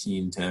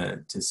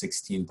 $15,000 to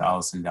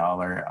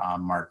 $16,000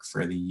 mark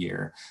for the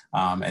year.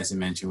 As I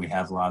mentioned, we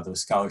have a lot of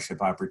those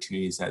scholarship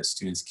opportunities that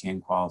students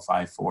can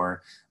qualify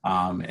for.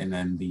 And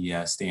then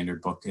the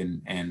standard book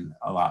and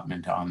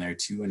allotment on there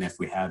too. And if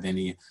we have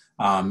any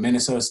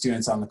Minnesota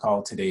students on the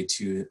call today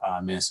too,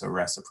 Minnesota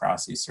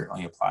reciprocity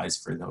certainly applies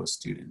for those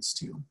students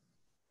too.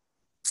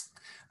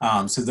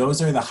 So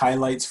those are the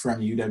highlights from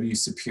UW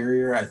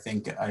Superior. I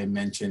think I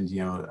mentioned,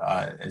 you know,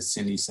 as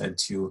Cindy said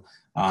too,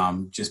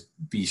 just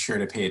be sure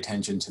to pay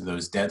attention to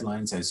those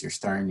deadlines as you're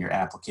starting your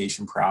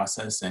application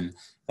process. And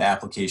the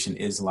application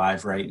is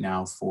live right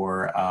now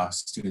for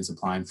students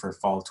applying for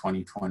fall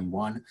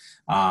 2021.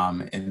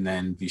 And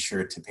then be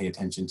sure to pay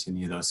attention to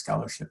any of those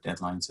scholarship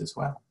deadlines as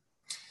well.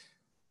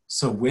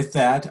 So with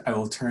that, I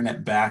will turn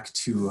it back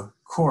to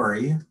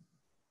Corey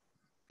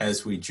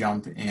as we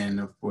jump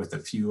in with a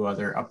few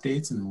other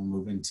updates, and we'll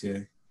move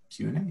into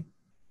Q&A.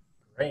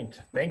 Great,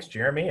 thanks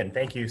Jeremy, and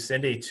thank you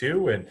Cindy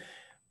too. And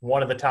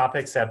one of the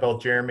topics that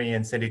both Jeremy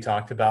and Cindy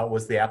talked about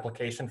was the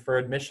application for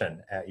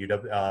admission at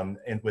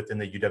UW, within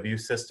the UW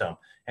system.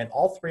 And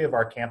all three of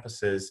our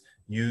campuses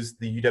use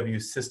the UW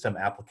system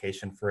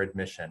application for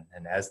admission.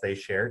 And as they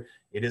shared,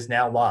 it is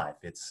now live.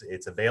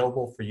 It's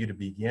available for you to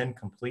begin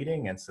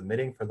completing and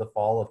submitting for the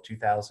fall of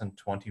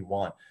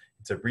 2021.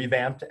 It's a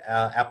revamped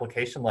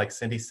application like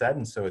Cindy said,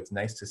 and so it's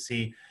nice to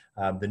see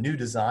the new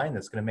design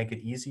that's going to make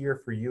it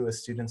easier for you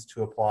as students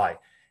to apply.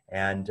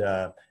 And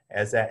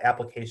as that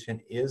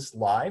application is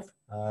live,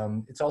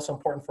 it's also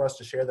important for us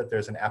to share that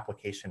there's an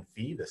application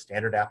fee. The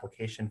standard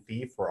application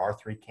fee for our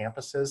three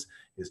campuses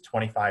is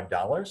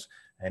 $25.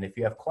 And if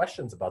you have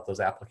questions about those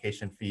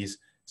application fees,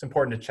 it's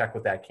important to check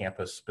with that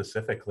campus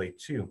specifically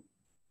too.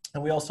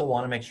 And we also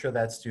want to make sure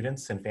that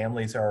students and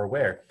families are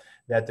aware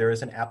that there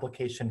is an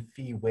application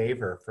fee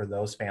waiver for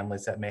those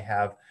families that may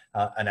have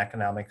an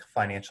economic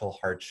financial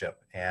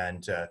hardship.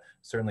 And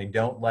certainly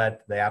don't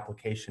let the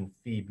application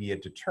fee be a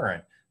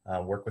deterrent.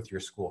 Work with your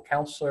school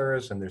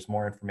counselors, and there's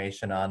more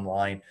information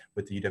online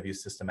with the UW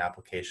system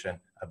application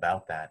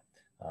about that.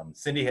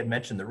 Cindy had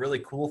mentioned the really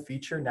cool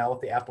feature now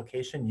with the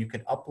application, you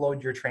can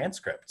upload your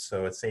transcript.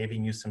 So it's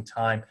saving you some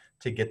time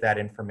to get that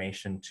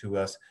information to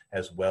us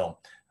as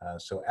well.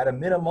 So at a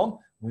minimum,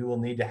 we will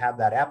need to have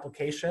that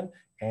application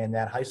and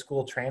that high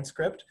school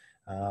transcript.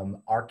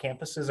 Our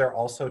campuses are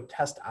also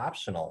test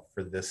optional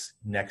for this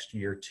next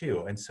year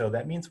too. And so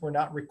that means we're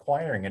not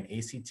requiring an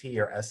ACT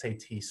or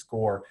SAT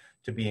score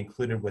to be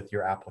included with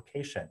your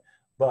application.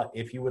 But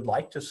if you would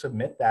like to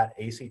submit that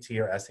ACT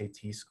or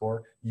SAT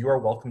score, you are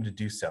welcome to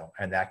do so.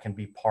 And that can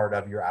be part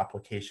of your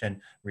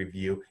application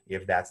review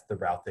if that's the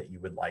route that you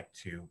would like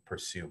to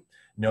pursue.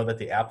 Know that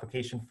the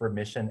application for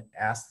admission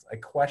asks a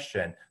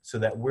question so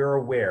that we're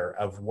aware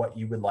of what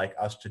you would like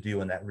us to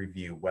do in that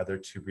review, whether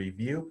to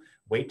review,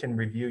 wait and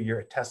review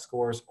your test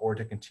scores, or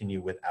to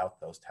continue without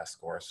those test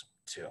scores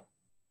too.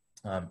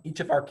 Each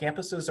of our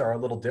campuses are a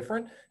little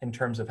different in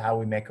terms of how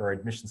we make our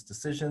admissions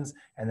decisions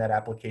and that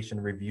application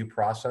review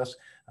process.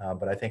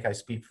 But I think I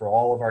speak for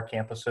all of our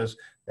campuses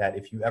that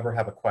if you ever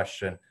have a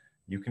question,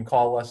 you can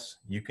call us,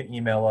 you can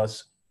email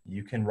us,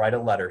 you can write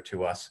a letter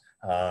to us.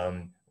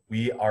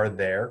 We are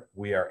there,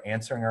 we are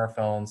answering our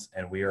phones,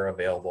 and we are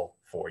available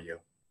for you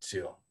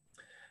too.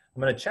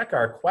 I'm going to check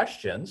our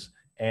questions,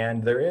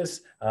 and there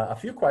is a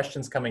few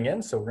questions coming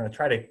in, so we're going to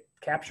try to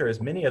capture as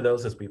many of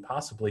those as we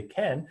possibly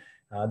can.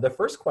 The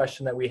first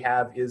question that we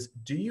have is,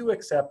 do you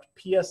accept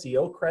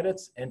PSEO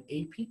credits and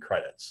AP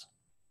credits?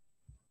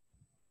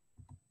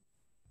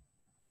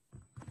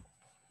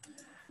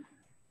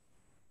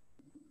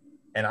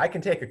 And I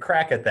can take a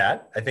crack at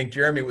that. I think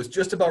Jeremy was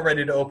just about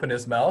ready to open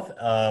his mouth.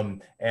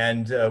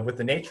 With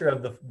the nature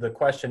of the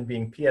question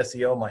being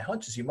PSEO, my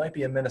hunch is you might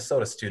be a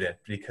Minnesota student,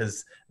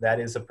 because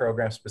that is a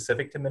program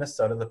specific to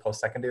Minnesota, the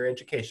post-secondary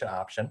education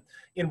option.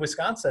 In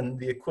Wisconsin,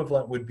 the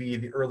equivalent would be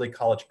the Early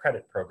College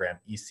Credit Program,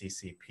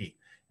 ECCP.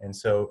 And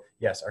so,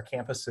 yes, our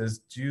campuses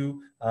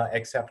do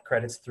accept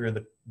credits through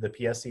the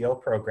PSEO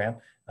program.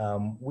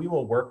 We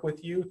will work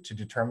with you to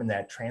determine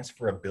that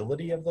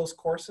transferability of those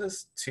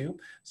courses too.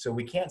 So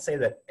we can't say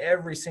that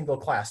every single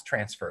class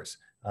transfers,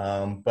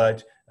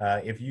 but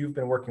if you've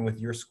been working with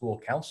your school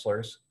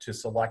counselors to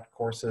select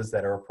courses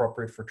that are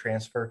appropriate for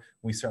transfer,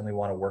 we certainly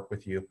want to work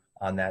with you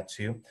on that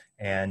too.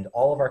 And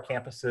all of our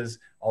campuses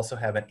also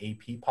have an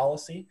AP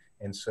policy.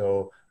 And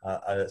so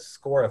a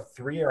score of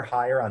 3 or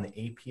higher on the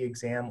AP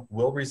exam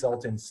will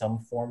result in some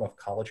form of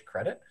college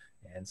credit.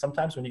 And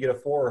sometimes when you get a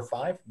 4 or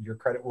 5, your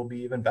credit will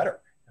be even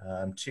better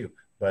too.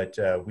 But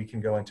we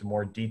can go into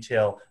more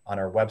detail on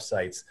our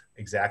websites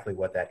exactly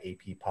what that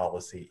AP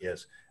policy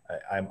is.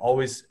 I'm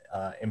always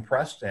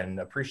impressed and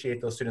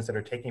appreciate those students that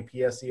are taking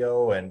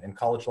PSEO and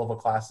college level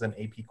classes and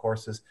AP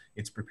courses.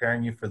 It's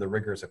preparing you for the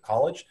rigors of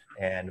college.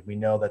 And we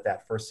know that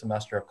that first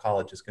semester of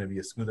college is going to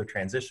be a smoother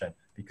transition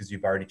because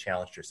you've already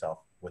challenged yourself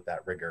with that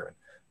rigor. And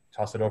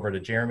toss it over to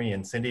Jeremy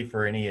and Cindy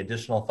for any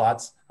additional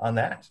thoughts on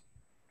that.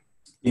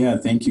 Yeah,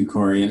 thank you,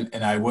 Corey.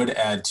 And I would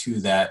add to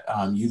that,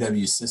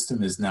 UW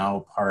system is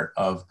now part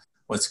of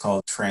what's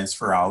called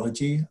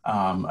transferology.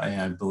 And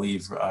I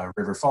believe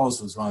River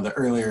Falls was one of the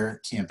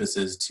earlier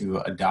campuses to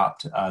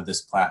adopt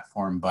this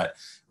platform. But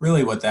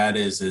really what that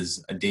is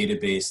a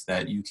database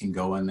that you can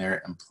go in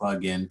there and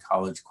plug in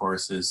college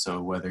courses.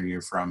 So whether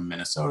you're from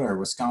Minnesota or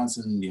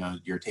Wisconsin,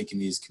 you're taking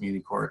these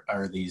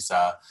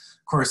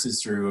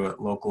courses through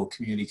local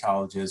community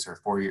colleges or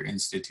four-year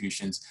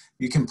institutions,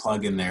 you can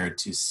plug in there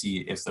to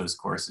see if those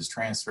courses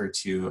transfer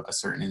to a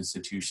certain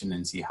institution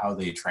and see how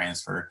they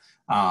transfer.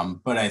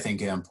 But I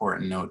think an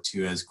important note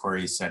too, as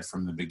Corey said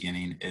from the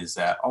beginning, is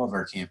that all of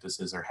our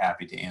campuses are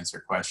happy to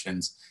answer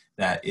questions.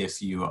 That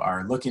if you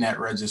are looking at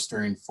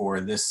registering for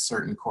this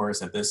certain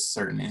course at this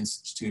certain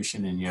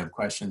institution and you have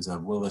questions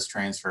of will this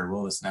transfer,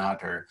 will this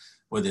not, or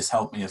would this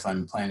help me if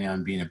I'm planning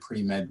on being a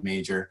pre-med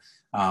major,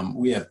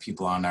 we have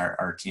people on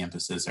our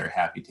campuses that are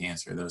happy to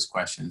answer those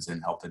questions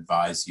and help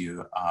advise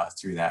you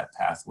through that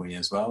pathway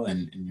as well.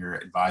 And your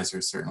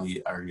advisors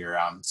certainly, or your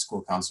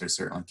school counselors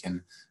certainly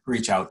can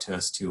reach out to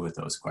us too with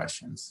those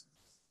questions.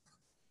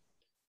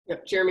 Yeah,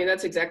 Jeremy,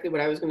 that's exactly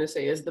what I was going to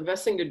say. Is the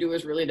best thing to do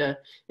is really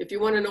if you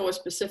want to know a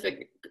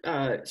specific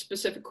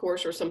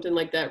course or something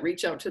like that,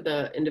 reach out to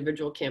the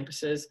individual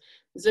campuses,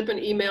 zip an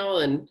email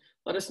and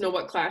let us know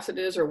what class it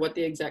is or what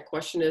the exact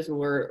question is, and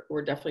we're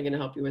definitely going to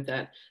help you with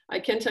that. I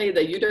can tell you the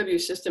UW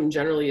system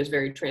generally is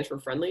very transfer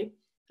friendly,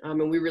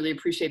 and we really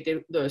appreciate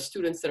the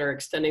students that are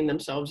extending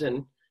themselves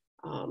and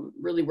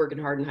really working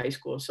hard in high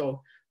school.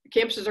 So the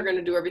campuses are going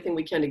to do everything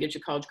we can to get you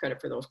college credit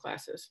for those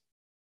classes.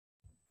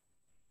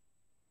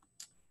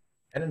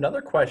 And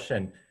another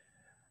question,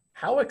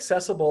 how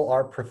accessible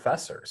are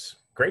professors?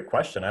 Great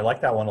question. I like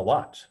that one a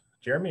lot.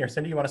 Jeremy or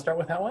Cindy, you want to start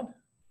with that one?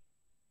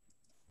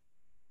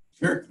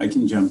 Sure, I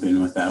can jump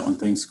in with that one.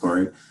 Thanks,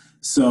 Corey.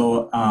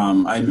 So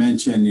I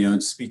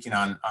mentioned, speaking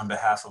on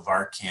behalf of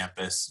our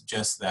campus,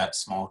 just that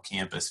small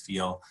campus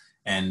feel.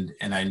 And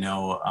I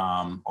know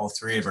all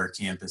 3 of our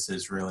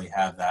campuses really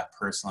have that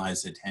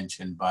personalized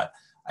attention, but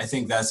I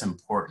think that's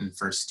important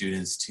for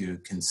students to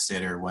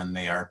consider when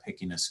they are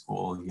picking a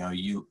school.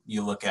 You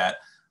look at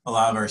a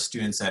lot of our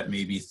students that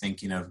may be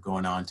thinking of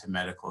going on to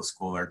medical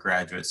school or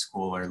graduate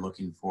school or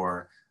looking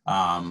for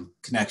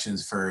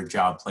connections for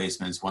job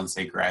placements once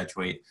they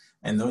graduate.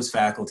 And those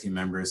faculty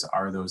members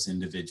are those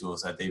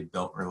individuals that they've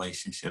built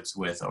relationships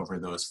with over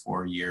those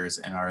 4 years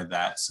and are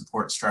that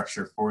support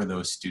structure for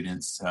those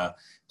students to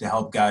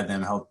help guide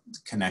them, help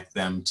connect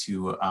them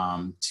to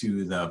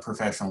the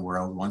professional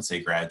world once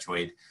they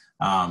graduate.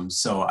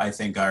 So I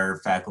think our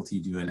faculty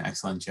do an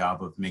excellent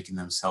job of making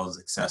themselves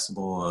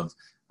accessible, of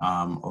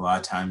a lot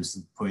of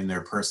times putting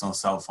their personal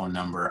cell phone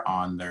number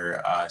on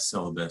their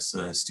syllabus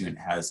so the student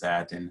has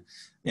that.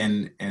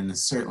 And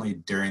certainly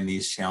during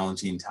these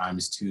challenging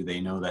times too, they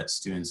know that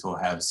students will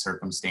have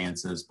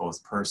circumstances,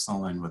 both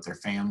personal and with their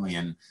family,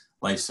 and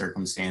life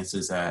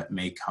circumstances that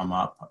may come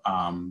up,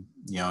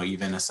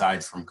 even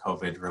aside from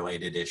COVID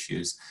related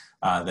issues,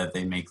 that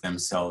they make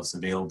themselves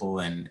available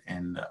and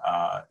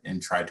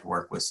try to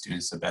work with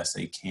students the best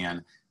they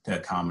can to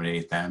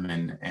accommodate them.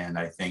 And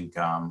I think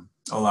a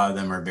lot of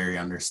them are very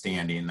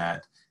understanding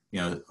that,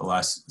 a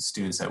lot of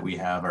students that we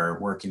have are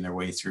working their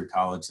way through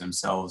college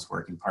themselves,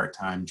 working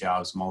part-time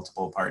jobs,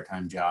 multiple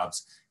part-time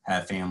jobs,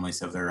 have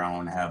families of their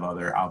own, have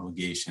other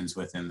obligations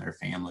within their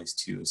families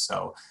too.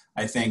 So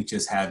I think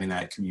just having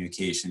that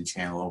communication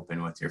channel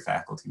open with your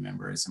faculty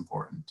member is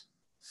important.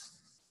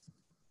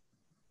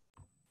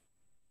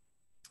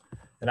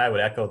 And I would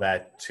echo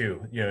that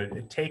too.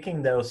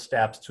 Taking those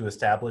steps to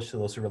establish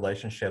those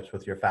relationships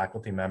with your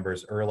faculty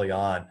members early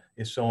on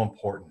is so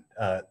important.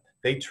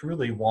 They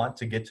truly want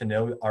to get to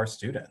know our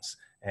students,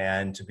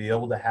 and to be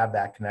able to have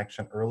that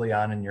connection early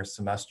on in your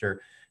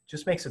semester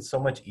just makes it so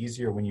much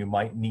easier when you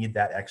might need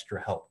that extra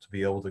help to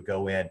be able to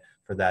go in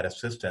for that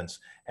assistance.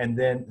 And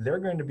then they're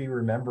going to be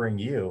remembering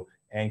you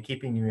and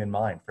keeping you in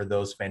mind for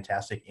those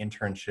fantastic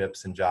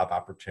internships and job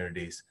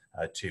opportunities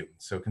too.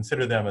 So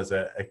consider them as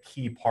a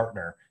key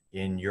partner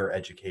in your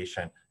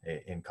education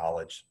in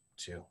college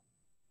too.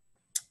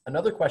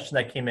 Another question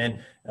that came in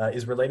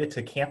is related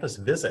to campus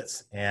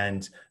visits,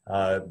 and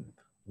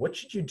what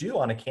should you do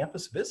on a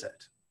campus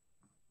visit?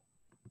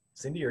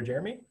 Cindy or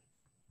Jeremy?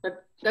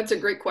 That's a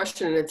great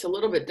question, and it's a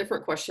little bit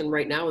different question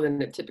right now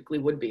than it typically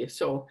would be.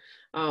 So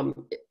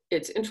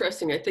it's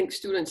interesting. I think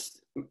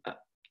students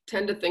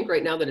tend to think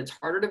right now that it's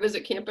harder to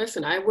visit campus,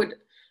 and I would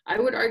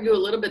argue a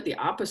little bit the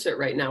opposite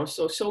right now.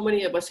 So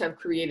many of us have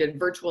created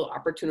virtual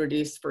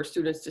opportunities for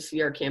students to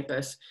see our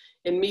campus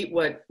and meet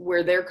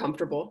where they're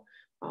comfortable,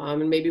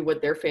 and maybe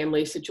what their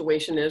family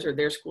situation is or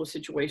their school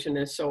situation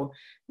is. So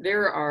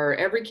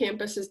every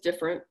campus is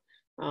different.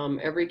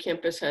 Every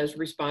campus has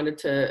responded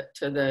to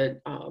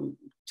the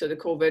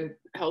COVID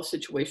health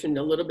situation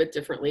a little bit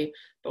differently,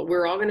 but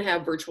we're all going to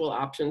have virtual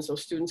options so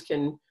students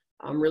can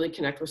really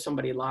connect with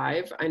somebody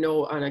live. I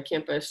know on a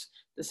campus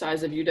the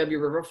size of UW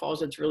River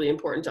Falls, it's really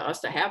important to us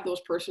to have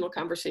those personal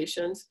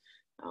conversations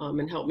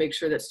and help make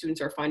sure that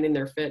students are finding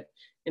their fit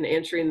and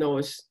answering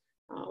those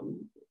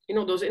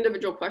those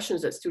individual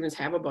questions that students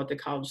have about the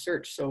college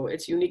search. So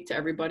it's unique to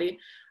everybody.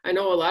 I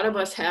know a lot of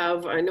us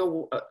have,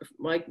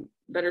 Mike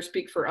better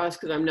speak for us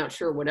because I'm not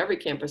sure what every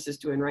campus is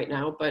doing right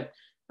now, but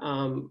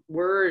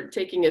we're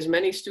taking as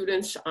many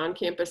students on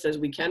campus as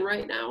we can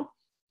right now.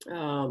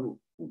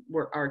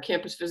 Our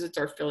campus visits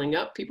are filling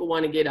up. People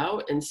want to get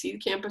out and see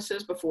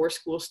campuses before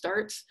school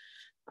starts.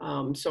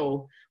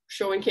 So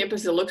showing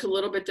campus, it looks a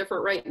little bit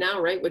different right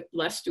now, right? With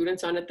less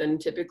students on it than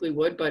typically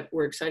would, but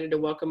we're excited to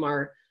welcome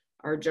our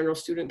general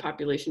student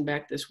population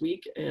back this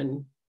week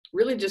and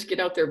really just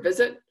get out there,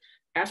 visit,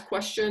 ask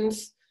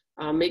questions,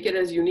 make it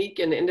as unique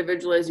and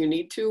individual as you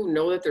need to.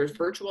 Know that there's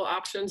virtual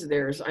options.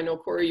 I know,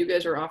 Corey, you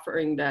guys are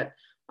offering that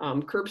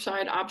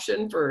curbside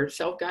option for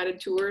self-guided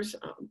tours.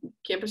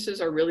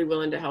 Campuses are really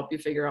willing to help you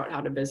figure out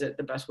how to visit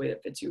the best way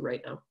that fits you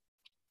right now.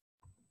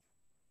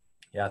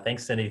 Yeah,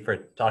 thanks, Cindy, for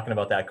talking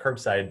about that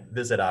curbside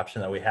visit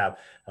option that we have.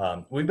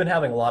 We've been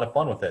having a lot of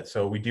fun with it.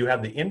 So we do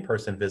have the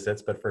in-person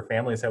visits, but for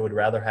families that would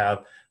rather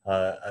have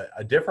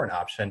a different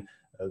option,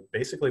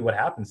 basically what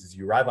happens is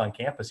you arrive on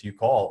campus, you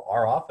call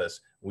our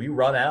office, we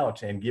run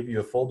out and give you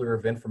a folder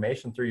of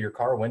information through your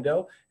car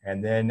window,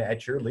 and then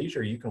at your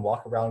leisure, you can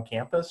walk around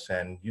campus,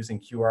 and using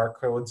QR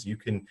codes, you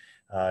can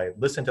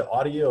listen to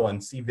audio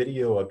and see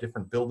video of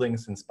different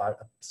buildings and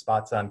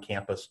spots on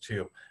campus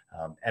too.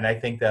 And I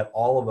think that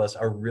all of us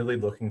are really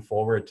looking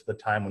forward to the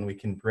time when we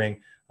can bring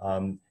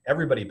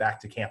everybody back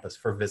to campus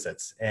for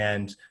visits.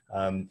 And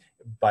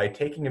by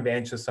taking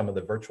advantage of some of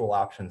the virtual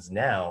options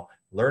now,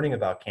 learning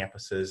about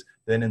campuses,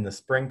 then in the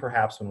spring,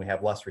 perhaps when we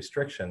have less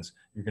restrictions,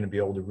 you're going to be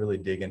able to really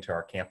dig into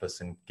our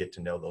campus and get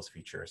to know those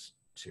features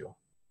too.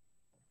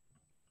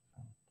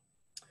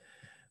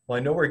 Well,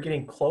 I know we're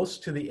getting close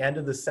to the end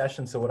of the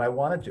session, so what I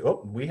want to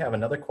do, we have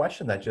another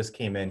question that just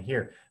came in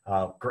here.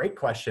 Great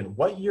question.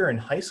 What year in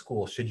high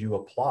school should you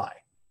apply?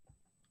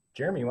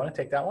 Jeremy, you want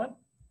to take that one?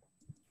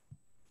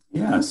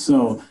 Yeah,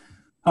 so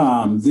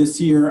this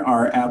year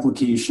our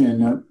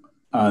application,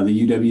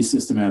 the UW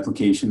system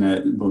application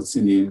that both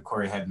Cindy and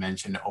Corey had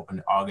mentioned,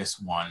 opened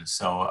August 1.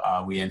 So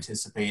we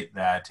anticipate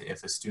that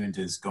if a student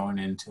is going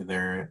into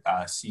their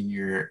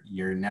senior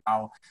year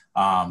now,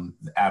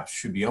 the app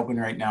should be open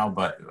right now,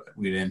 but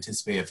we'd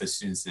anticipate if a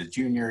student's a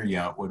junior,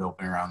 it would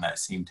open around that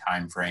same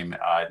time frame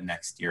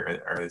next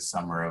year or the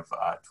summer of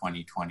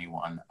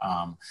 2021.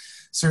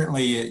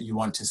 Certainly you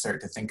want to start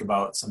to think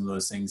about some of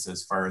those things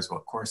as far as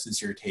what courses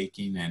you're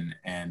taking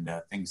and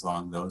things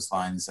along those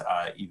lines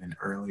even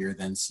earlier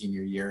than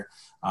senior year,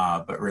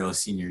 but really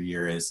senior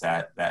year is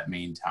that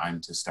main time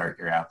to start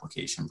your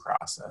application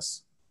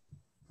process.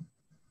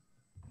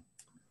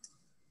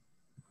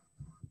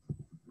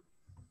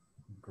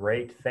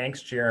 Great,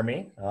 thanks,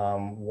 Jeremy.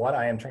 What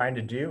I am trying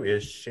to do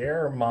is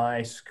share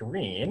my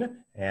screen,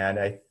 and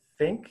I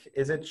think,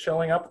 is it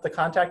showing up with the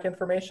contact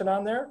information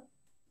on there?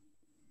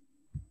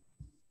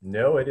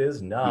 No, it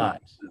is not.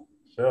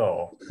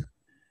 So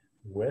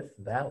with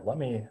that, let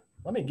me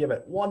give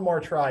it one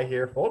more try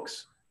here,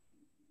 folks.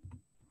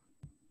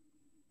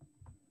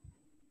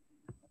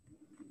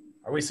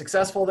 Are we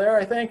successful there,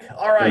 I think?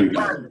 All right.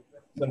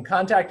 Some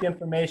contact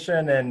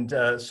information, and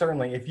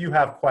certainly if you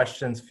have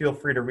questions, feel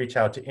free to reach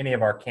out to any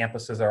of our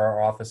campuses or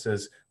our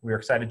offices. We're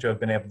excited to have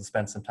been able to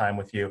spend some time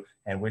with you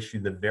and wish you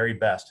the very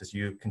best as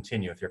you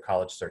continue with your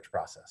college search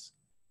process.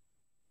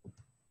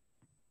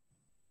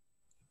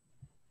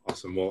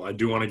 Awesome. Well, I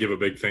do want to give a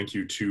big thank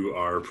you to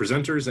our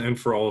presenters and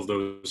for all of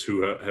those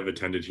who have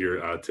attended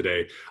here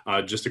today.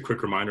 Just a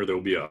quick reminder, there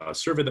will be a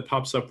survey that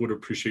pops up. Would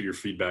appreciate your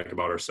feedback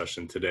about our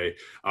session today.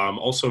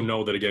 Also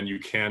know that, again, you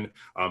can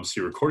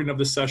see a recording of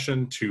this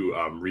session to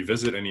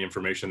revisit any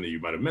information that you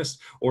might have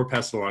missed or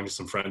pass it along to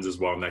some friends as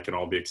well. And that can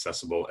all be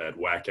accessible at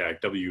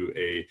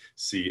wacac.com.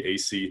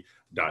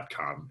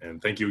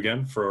 And thank you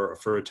again for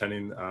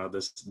attending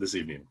this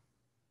evening.